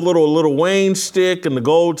 The whole little Wayne shtick and the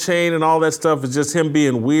gold chain and all that stuff is just him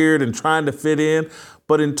being weird and trying to fit in.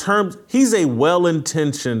 But he's a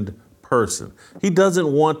well-intentioned person. He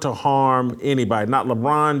doesn't want to harm anybody. Not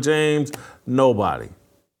LeBron James, nobody.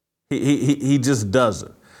 He just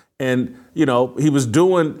doesn't. And, you know,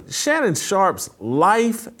 Shannon Sharpe's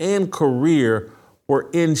life and career were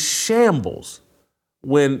in shambles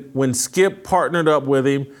when Skip partnered up with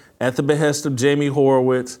him at the behest of Jamie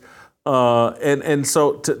Horowitz. And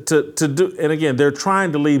so to do, and again, they're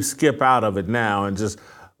trying to leave Skip out of it now and just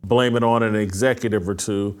blame it on an executive or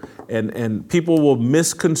two. And people will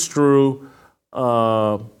misconstrue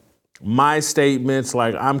my statements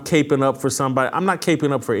like I'm caping up for somebody. I'm not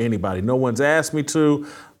caping up for anybody. No one's asked me to.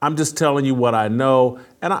 I'm just telling you what I know.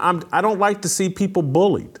 And I don't like to see people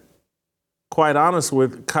bullied, quite honestly.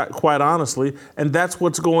 And that's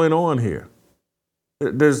what's going on here.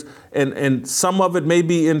 And some of it may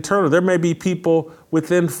be internal. There may be people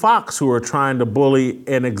within Fox who are trying to bully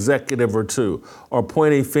an executive or two or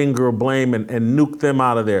point a finger of blame and nuke them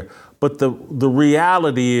out of there. But the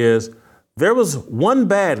reality is there was one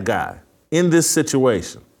bad guy in this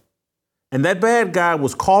situation. And that bad guy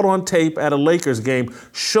was caught on tape at a Lakers game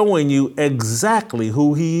showing you exactly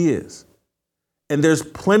who he is. And there's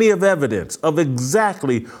plenty of evidence of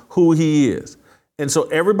exactly who he is. And so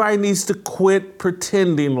everybody needs to quit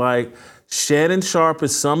pretending like Shannon Sharpe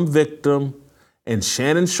is some victim and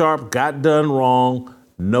Shannon Sharpe got done wrong.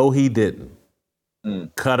 No, he didn't.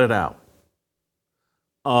 Cut it out.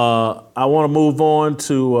 I want to move on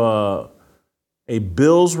to a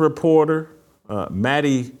Bills reporter,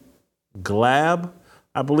 Maddie Glab,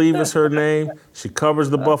 I believe is her name. She covers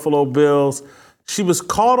the Buffalo Bills. She was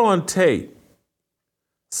caught on tape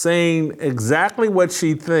saying exactly what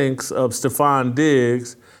she thinks of Stephon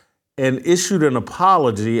Diggs and issued an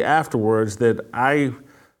apology afterwards that I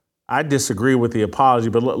disagree with the apology.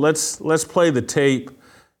 But let's play the tape,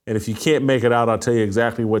 and if you can't make it out, I'll tell you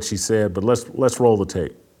exactly what she said. But let's roll the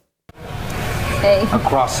tape. Hey,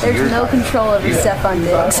 there's no control over Stephon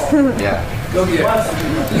Diggs. Yeah. Go get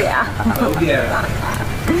it. Yeah. Go get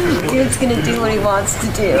it. Dude's gonna do what he wants to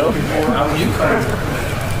do. How are you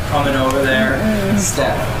coming over there?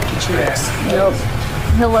 Steph, get your ass. Nope.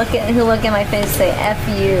 He'll look at my face and say, F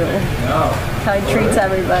you. No. How he treats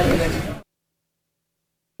everybody.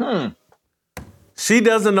 She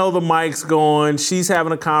doesn't know the mic's going. She's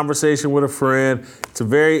having a conversation with a friend. It's a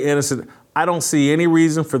very innocent. I don't see any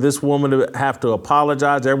reason for this woman to have to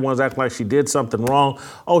apologize. Everyone's acting like she did something wrong.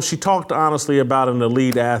 Oh, she talked honestly about an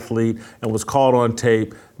elite athlete and was caught on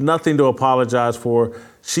tape. Nothing to apologize for.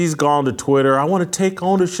 She's gone to Twitter. I want to take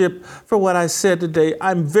ownership for what I said today.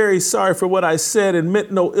 I'm very sorry for what I said and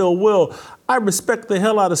meant no ill will. I respect the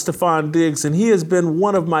hell out of Stephon Diggs, and he has been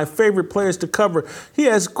one of my favorite players to cover. He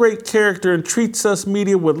has great character and treats us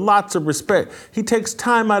media with lots of respect. He takes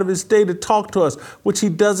time out of his day to talk to us, which he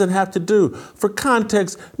doesn't have to do. For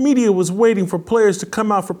context, media was waiting for players to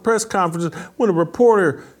come out for press conferences when a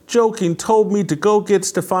reporter, joking, told me to go get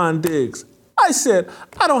Stephon Diggs. I said,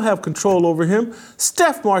 I don't have control over him.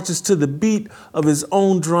 Steph marches to the beat of his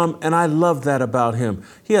own drum, and I love that about him.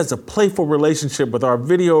 He has a playful relationship with our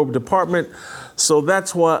video department, so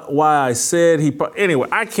that's why I said he... Anyway,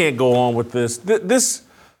 I can't go on with this.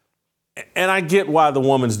 And I get why the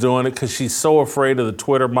woman's doing it, because she's so afraid of the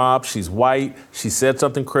Twitter mob. She's white. She said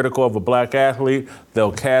something critical of a black athlete.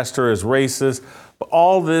 They'll cast her as racist. But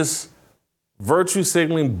all this virtue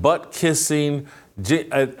signaling, butt kissing...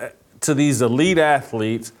 to these elite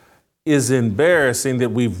athletes is embarrassing that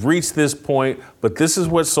we've reached this point, but this is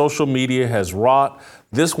what social media has wrought.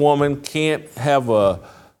 This woman can't have a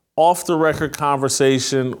off-the-record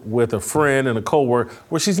conversation with a friend and a coworker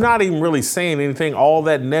where she's not even really saying anything all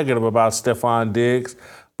that negative about Stephon Diggs,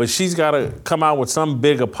 but she's got to come out with some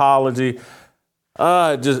big apology.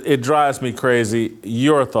 It drives me crazy.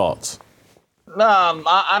 Your thoughts?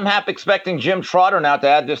 I'm half expecting Jim Trotter now to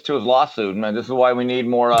add this to his lawsuit. Man, this is why we need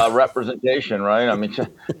more representation, right? I mean,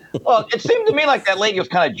 well, it seemed to me like that lady was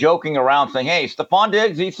kind of joking around saying, hey, Stephon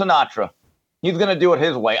Diggs, he's Sinatra. He's going to do it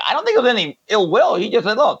his way. I don't think it was any ill will. He just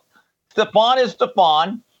said, look, Stephon is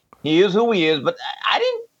Stephon. He is who he is. But I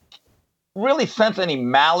didn't really sense any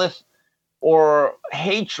malice or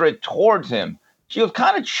hatred towards him. She was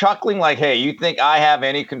kind of chuckling like, hey, you think I have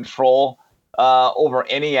any control over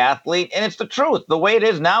any athlete? And it's the truth. The way it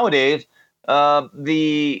is nowadays,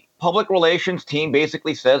 the public relations team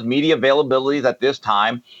basically says media availability is at this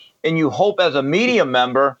time, and you hope as a media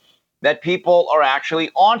member that people are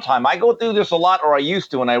actually on time. I go through this a lot, or I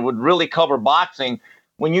used to, and I would really cover boxing.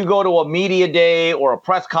 When you go to a media day or a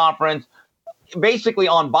press conference, basically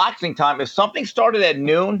on boxing time, if something started at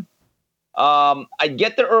noon, I'd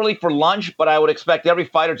get there early for lunch, but I would expect every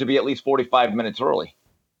fighter to be at least 45 minutes early.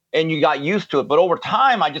 And you got used to it. But over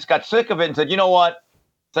time, I just got sick of it and said, you know what?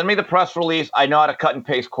 Send me the press release. I know how to cut and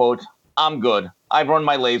paste quotes. I'm good. I've earned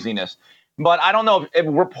my laziness. But I don't know if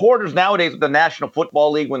reporters nowadays at the National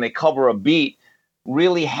Football League, when they cover a beat,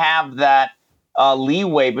 really have that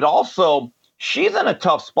leeway. But also, she's in a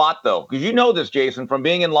tough spot, though, because you know this, Jason, from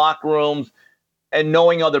being in locker rooms and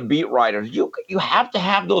knowing other beat writers. You have to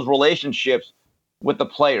have those relationships with the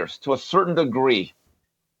players to a certain degree.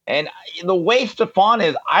 And the way Stephon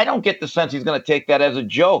is, I don't get the sense he's going to take that as a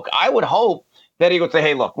joke. I would hope that he would say,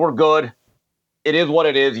 hey, look, we're good. It is what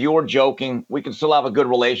it is. You were joking. We can still have a good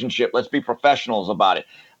relationship. Let's be professionals about it.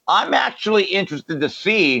 I'm actually interested to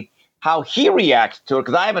see how he reacts to it,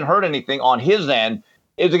 because I haven't heard anything on his end.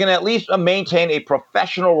 Is he going to at least maintain a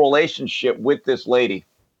professional relationship with this lady?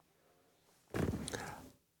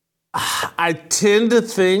 I tend to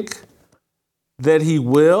think that he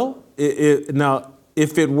will. Now,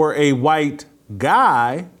 if it were a white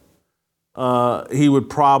guy, he would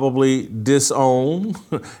probably disown.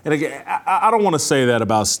 And again, I don't want to say that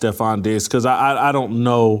about Stephon Diggs, because I don't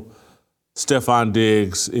know Stephon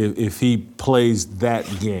Diggs if he plays that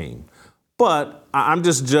game. But I'm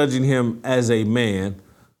just judging him as a man.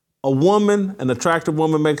 A woman, an attractive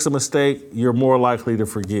woman, makes a mistake, you're more likely to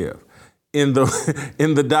forgive. In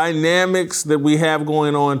the dynamics that we have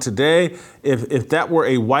going on today, if that were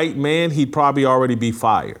a white man, he'd probably already be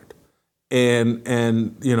fired.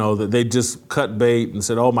 And you know, they just cut bait and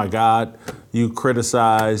said, oh my God, you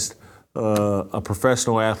criticized a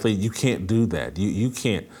professional athlete. You can't do that. You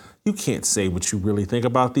can't say what you really think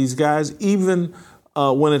about these guys, even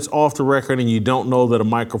when it's off the record and you don't know that a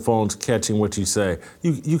microphone's catching what you say.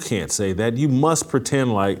 You can't say that. You must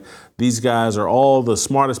pretend like these guys are all the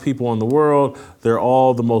smartest people in the world. They're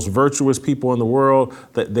all the most virtuous people in the world.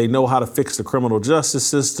 That they know how to fix the criminal justice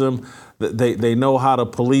system. They know how to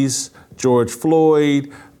police George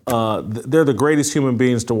Floyd. They're the greatest human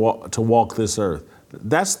beings to walk this earth.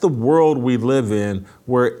 That's the world we live in,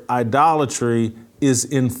 where idolatry is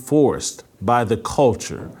enforced by the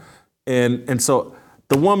culture. And so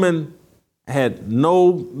the woman had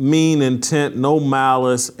no mean intent, no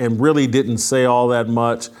malice, and really didn't say all that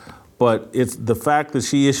much. But it's the fact that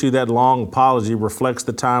she issued that long apology reflects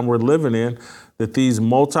the time we're living in, that these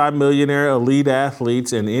multimillionaire elite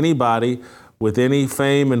athletes and anybody with any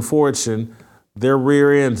fame and fortune Their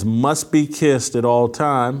rear ends must be kissed at all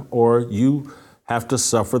time, or you have to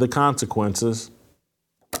suffer the consequences.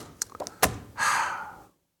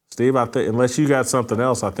 Steve, I think unless you got something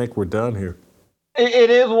else, I think we're done here. It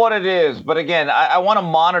is what it is. But again, I want to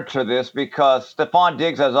monitor this because Stephon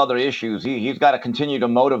Diggs has other issues. He's got to continue to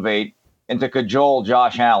motivate and to cajole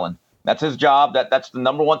Josh Allen. That's his job. That's the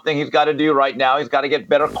number one thing he's got to do right now. He's got to get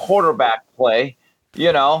better quarterback play.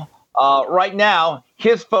 Right now,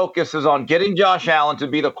 his focus is on getting Josh Allen to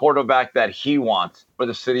be the quarterback that he wants for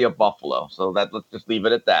the city of Buffalo. So let's just leave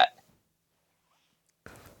it at that.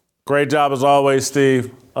 Great job as always,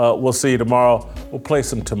 Steve. We'll see you tomorrow. We'll play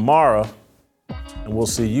some tomorrow, and we'll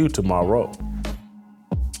see you tomorrow.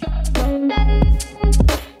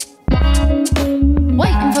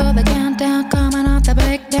 Waiting for the countdown, coming off the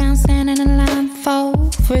breakdown, standing in line for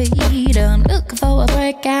freedom. Looking for a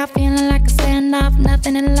breakout, feeling like a standoff,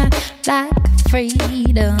 nothing in life like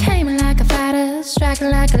freedom. Came in like a fighter,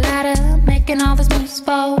 striking like a ladder, making all these moves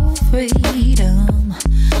for freedom.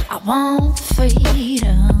 I want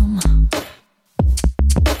freedom.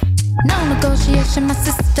 No negotiation, my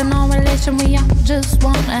sister, no relation. We all just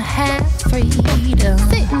wanna have freedom.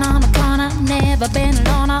 Sitting on a corner, never been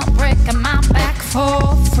alone. I'm breaking my back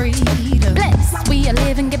for freedom. Blessed, we are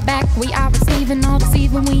living, get back. We are receiving, all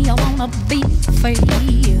deceiving. We all wanna be free.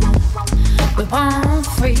 We want